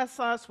 you bless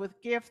us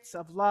with gifts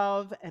of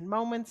love and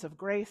moments of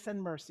grace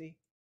and mercy.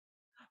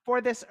 For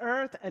this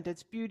earth and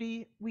its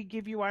beauty, we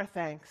give you our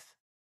thanks.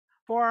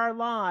 For our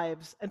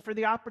lives and for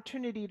the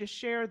opportunity to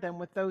share them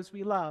with those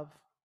we love,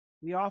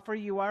 we offer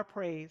you our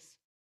praise.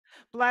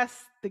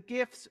 Bless the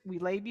gifts we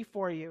lay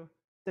before you,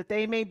 that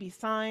they may be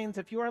signs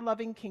of your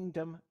loving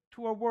kingdom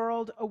to a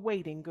world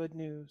awaiting good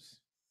news.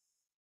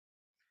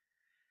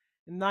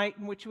 The night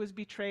in which he was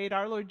betrayed,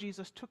 our Lord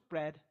Jesus took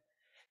bread,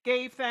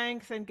 gave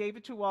thanks, and gave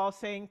it to all,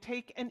 saying,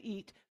 "Take and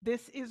eat.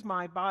 This is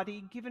my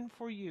body given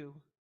for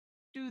you.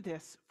 Do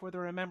this for the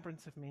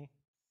remembrance of me."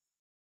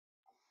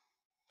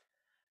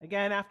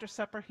 Again, after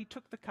supper, he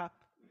took the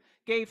cup,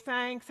 gave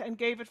thanks, and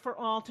gave it for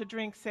all to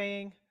drink,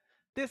 saying,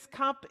 "This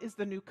cup is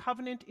the new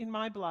covenant in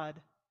my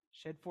blood,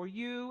 shed for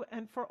you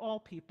and for all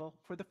people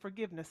for the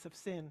forgiveness of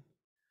sin.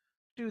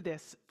 Do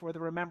this for the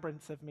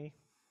remembrance of me."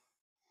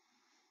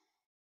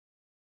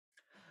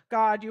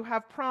 God, you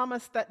have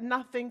promised that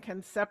nothing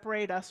can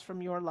separate us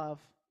from your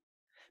love.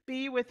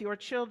 Be with your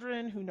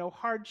children who know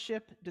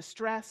hardship,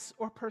 distress,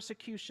 or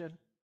persecution.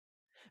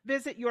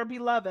 Visit your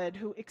beloved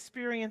who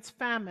experience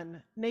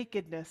famine,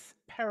 nakedness,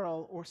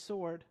 peril, or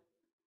sword.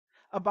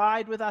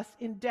 Abide with us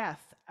in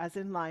death as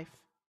in life.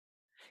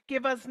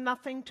 Give us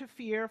nothing to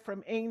fear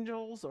from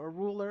angels or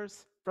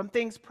rulers, from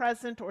things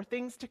present or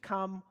things to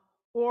come,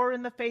 or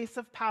in the face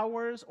of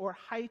powers or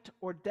height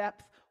or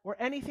depth or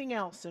anything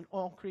else in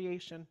all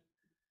creation.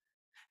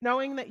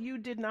 Knowing that you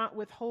did not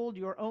withhold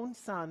your own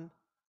Son,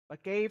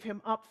 but gave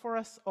him up for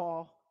us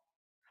all,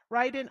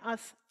 write in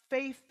us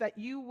faith that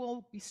you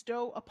will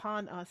bestow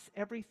upon us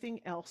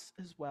everything else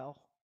as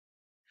well.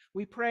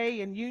 We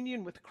pray in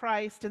union with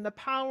Christ in the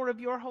power of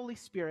your Holy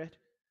Spirit,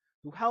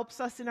 who helps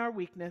us in our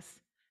weakness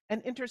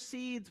and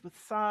intercedes with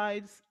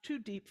sighs too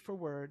deep for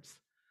words.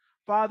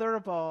 Father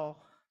of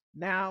all,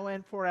 now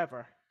and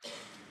forever.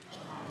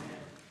 Amen.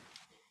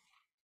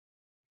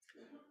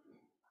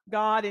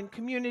 God, in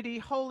community,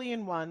 holy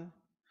and one,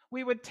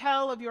 we would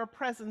tell of your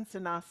presence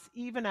in us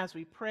even as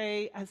we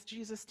pray, as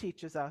Jesus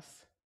teaches us.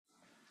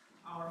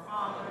 Our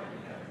Father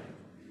in heaven,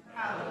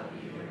 hallowed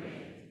be your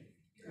name.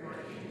 Your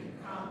kingdom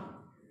come,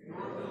 your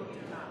will be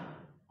done,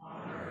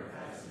 on earth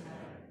as in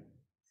heaven.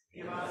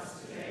 Give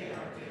us today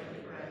our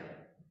daily bread.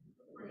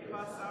 Forgive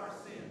us our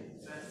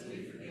sins as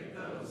we forgive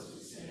those who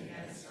sin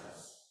against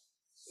us.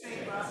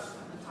 Save us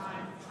from the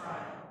time of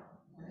trial,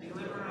 and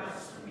deliver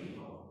us from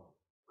evil.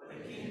 For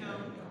the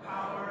kingdom, the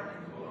power,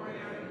 and the glory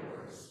are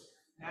yours,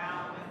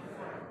 now and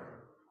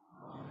forever.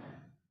 Amen.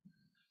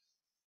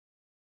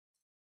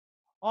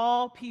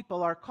 All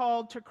people are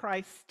called to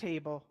Christ's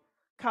table.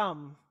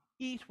 Come,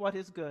 eat what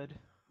is good.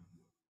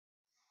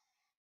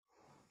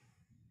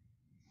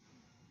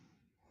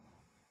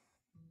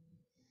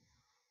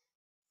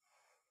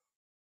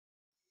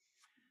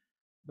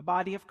 The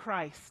body of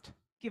Christ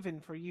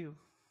given for you.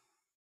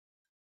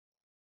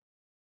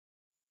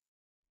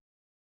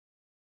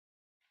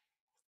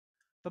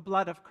 The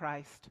blood of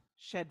Christ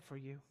shed for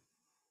you.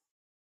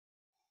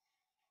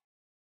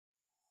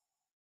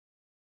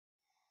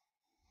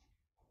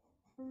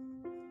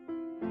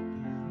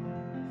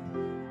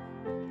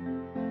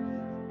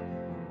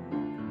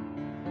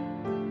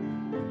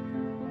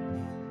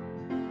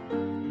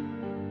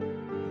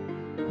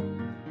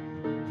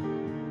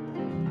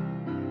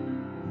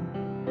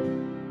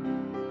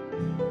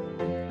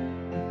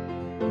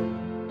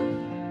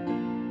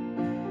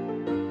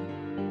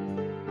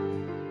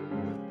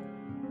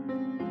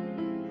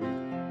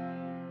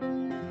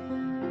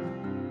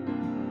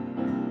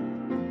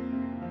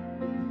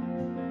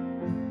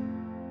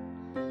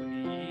 When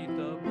ye eat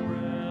the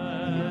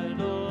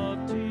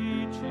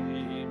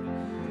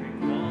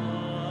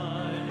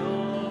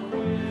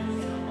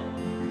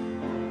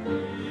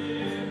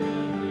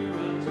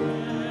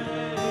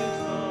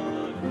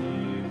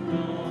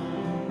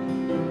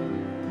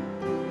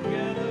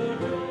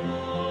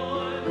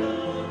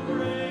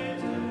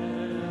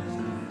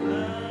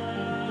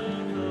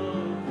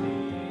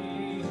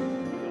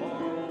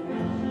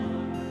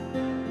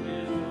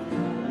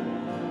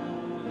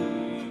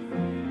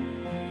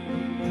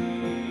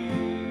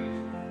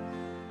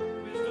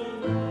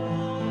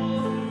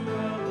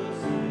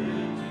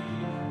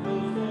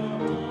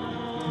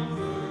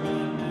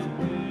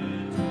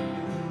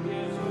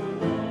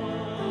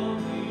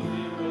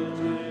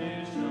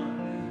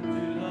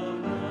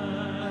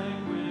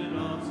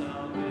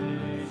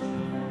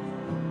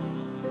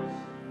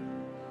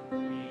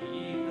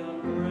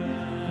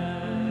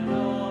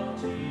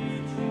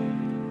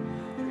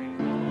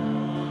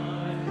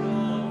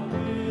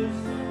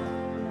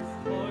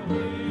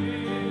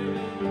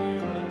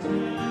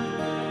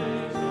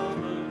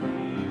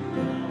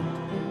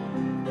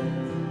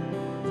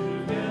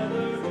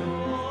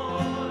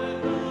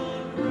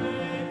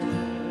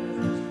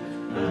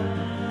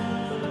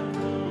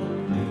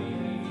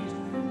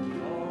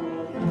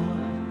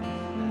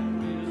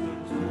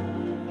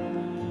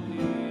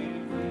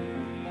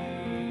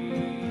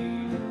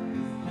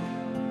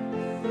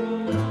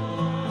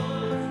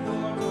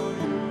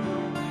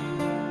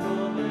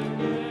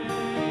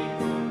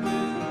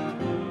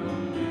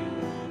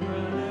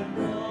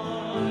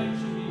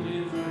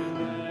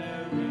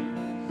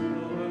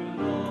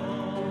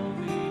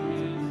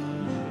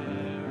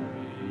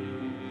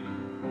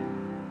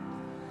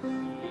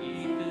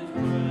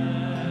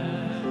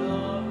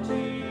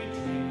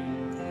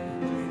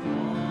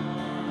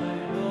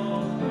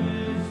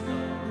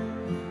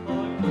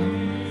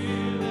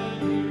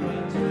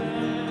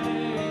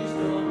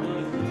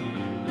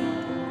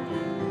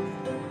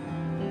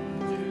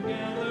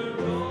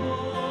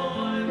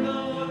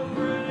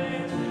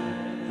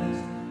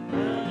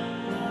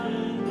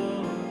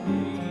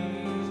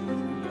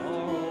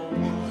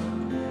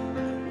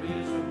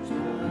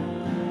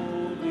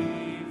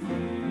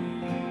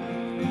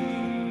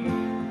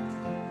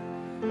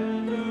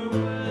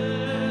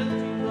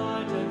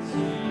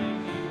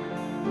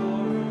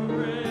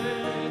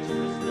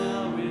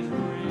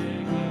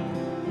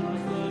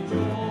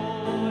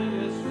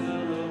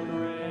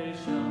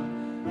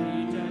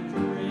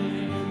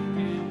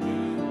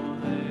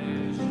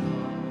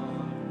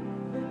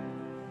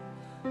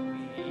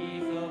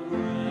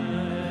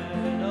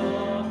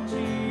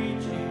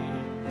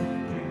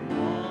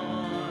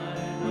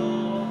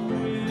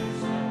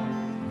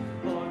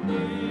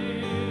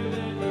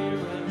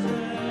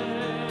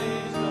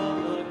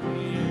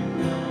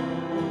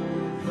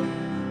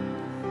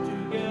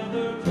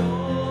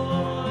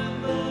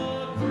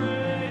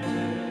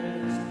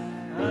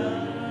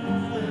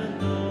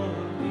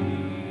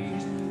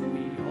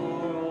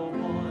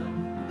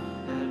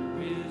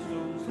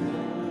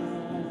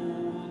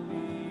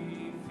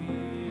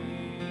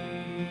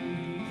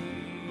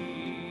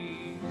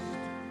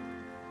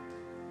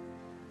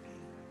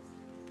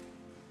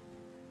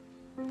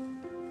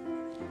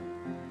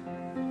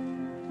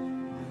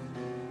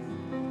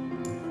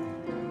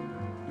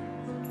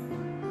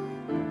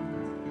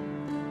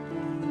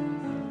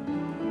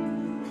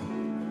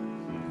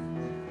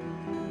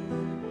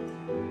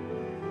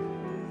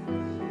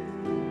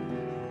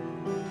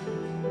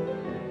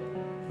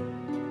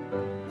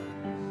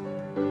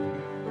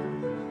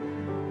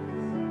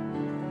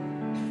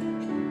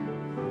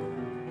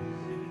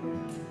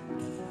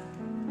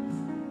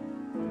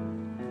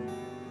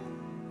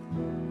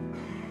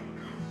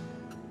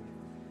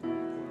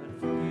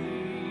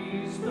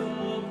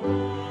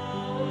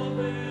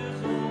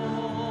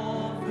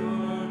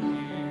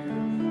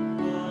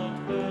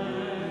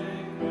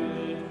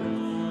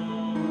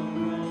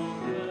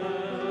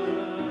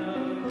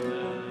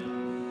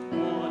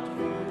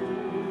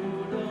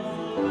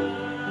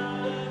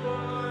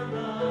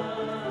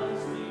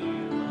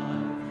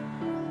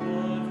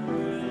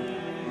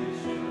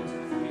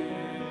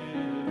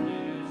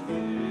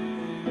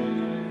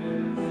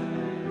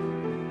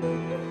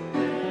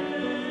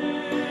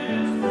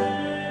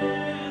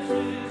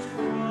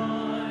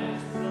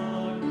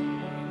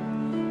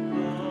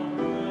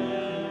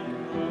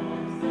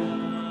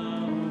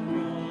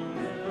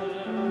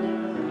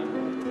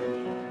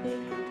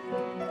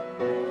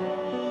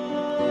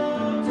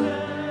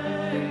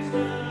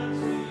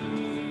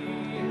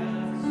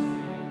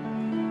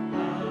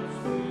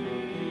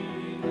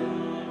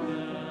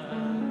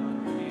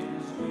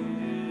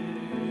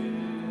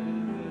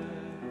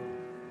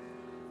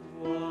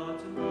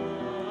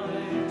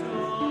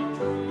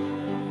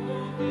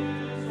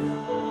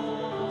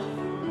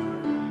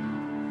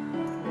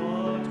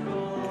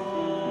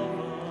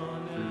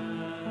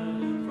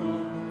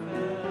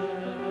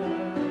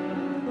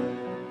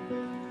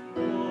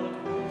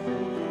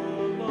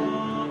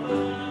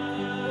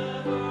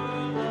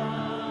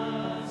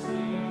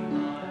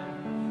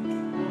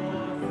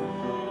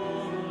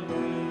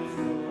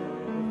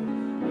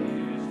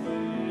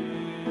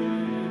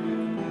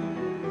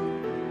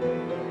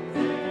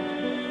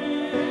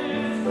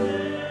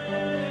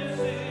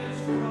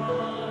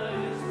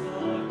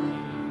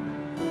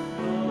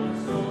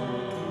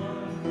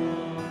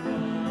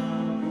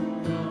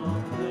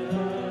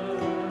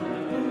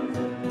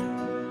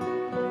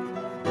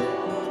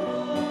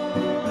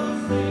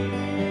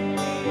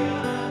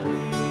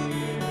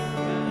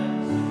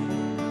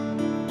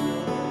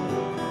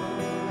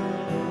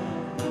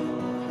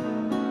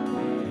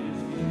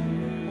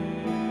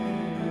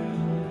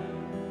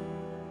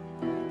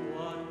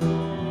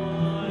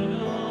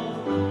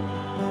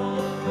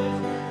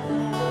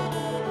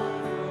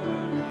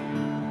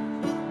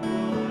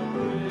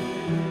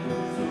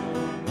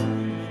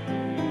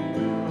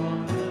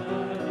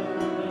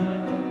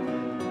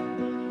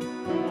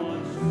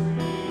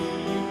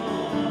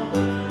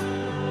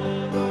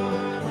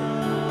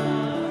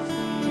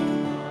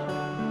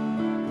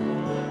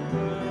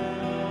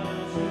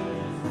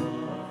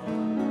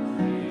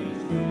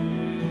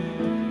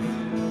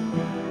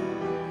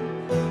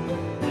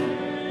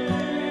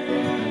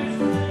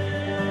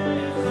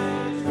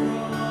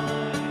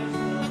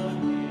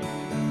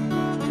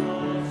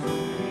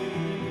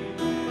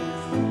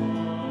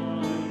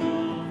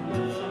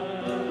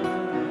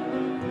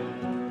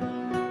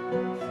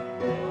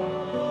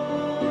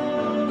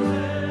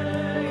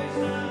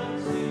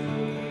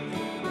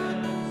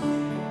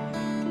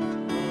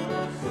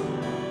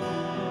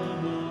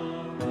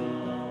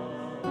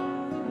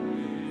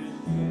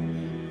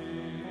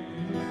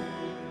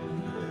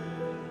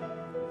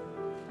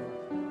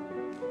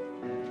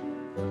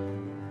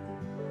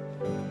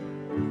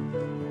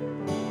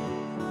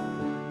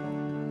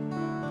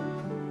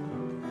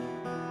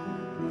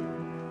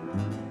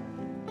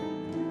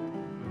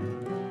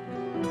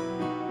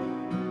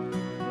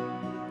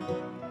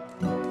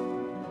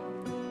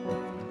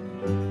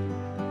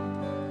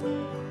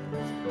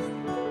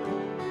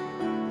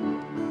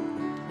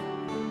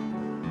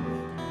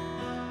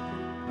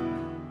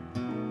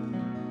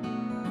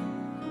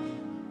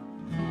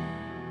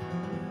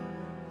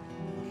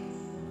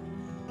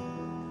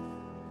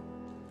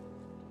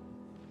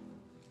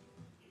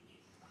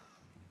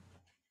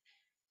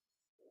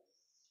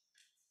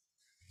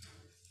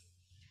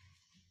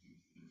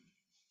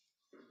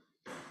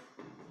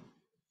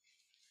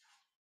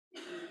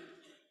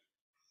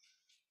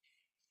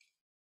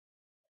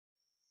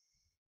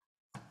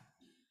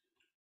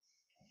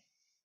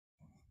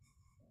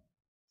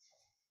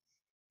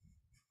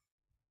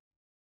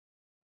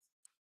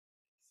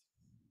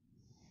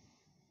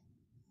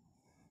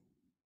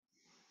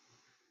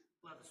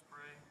Let us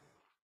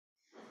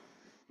pray.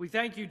 We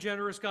thank you,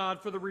 generous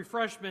God, for the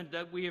refreshment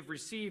that we have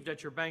received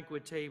at your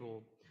banquet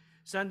table.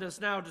 Send us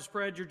now to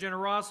spread your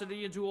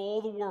generosity into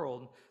all the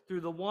world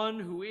through the one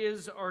who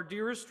is our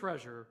dearest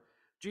treasure,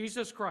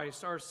 Jesus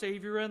Christ, our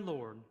Savior and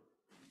Lord.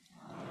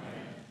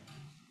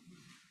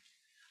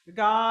 The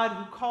God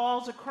who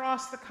calls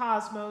across the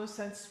cosmos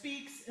and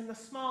speaks in the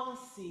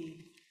smallest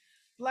seed,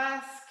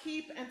 bless,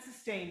 keep, and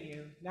sustain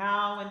you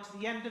now and to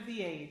the end of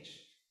the age.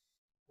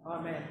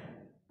 Amen.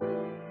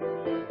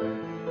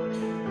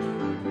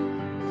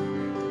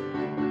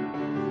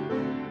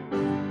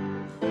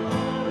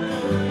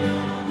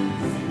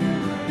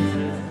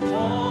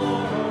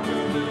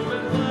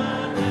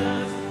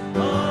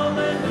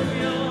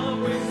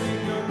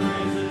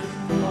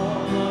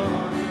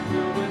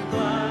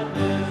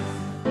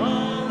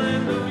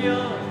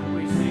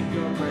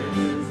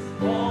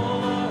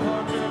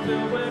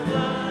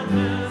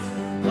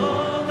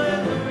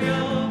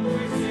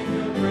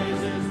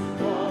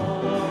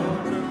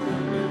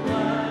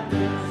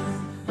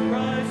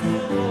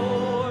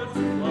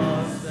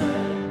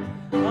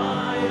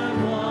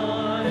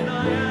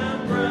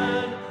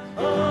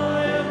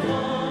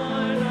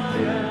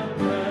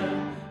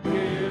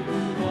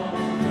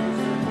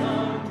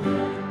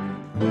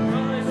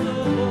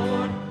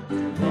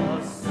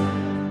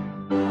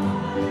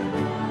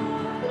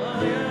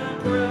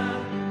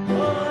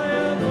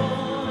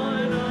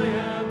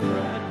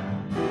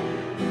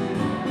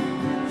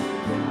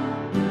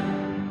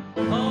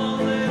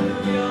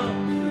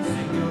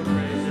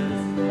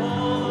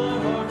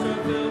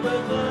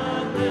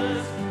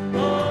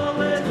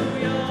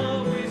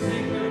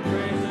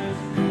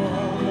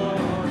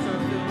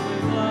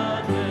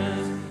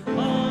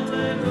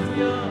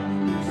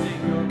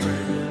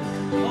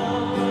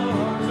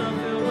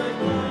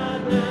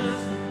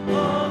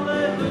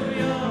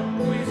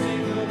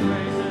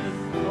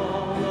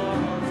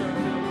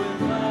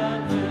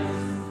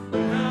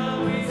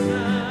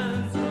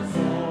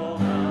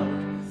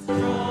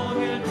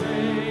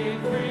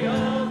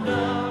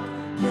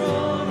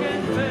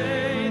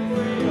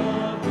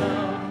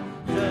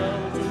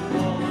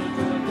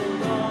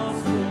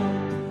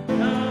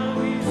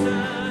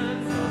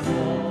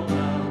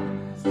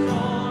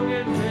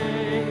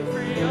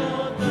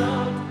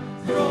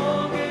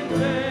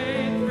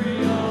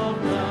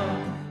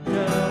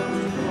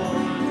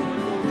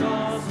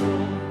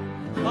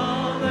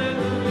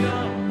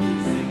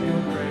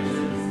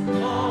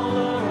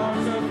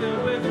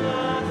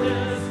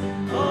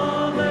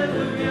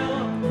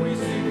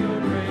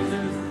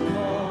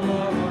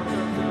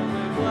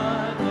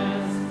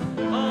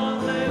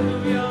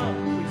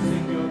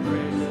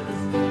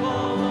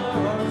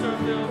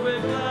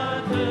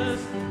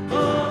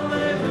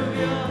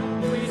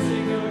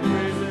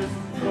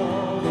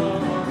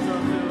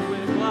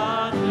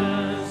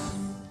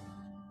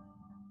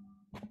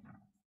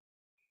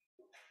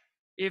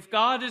 If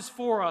God is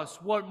for us,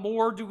 what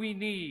more do we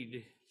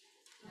need?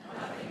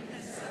 Nothing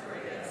can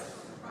separate us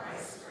from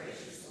Christ's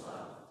gracious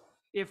love.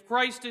 If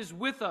Christ is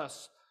with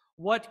us,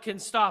 what can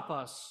stop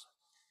us?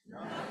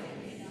 Nothing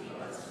can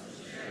keep us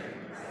from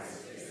sharing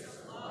Christ's gift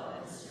of love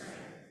and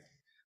strength.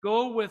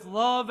 Go with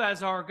love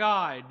as our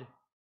guide.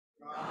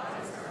 God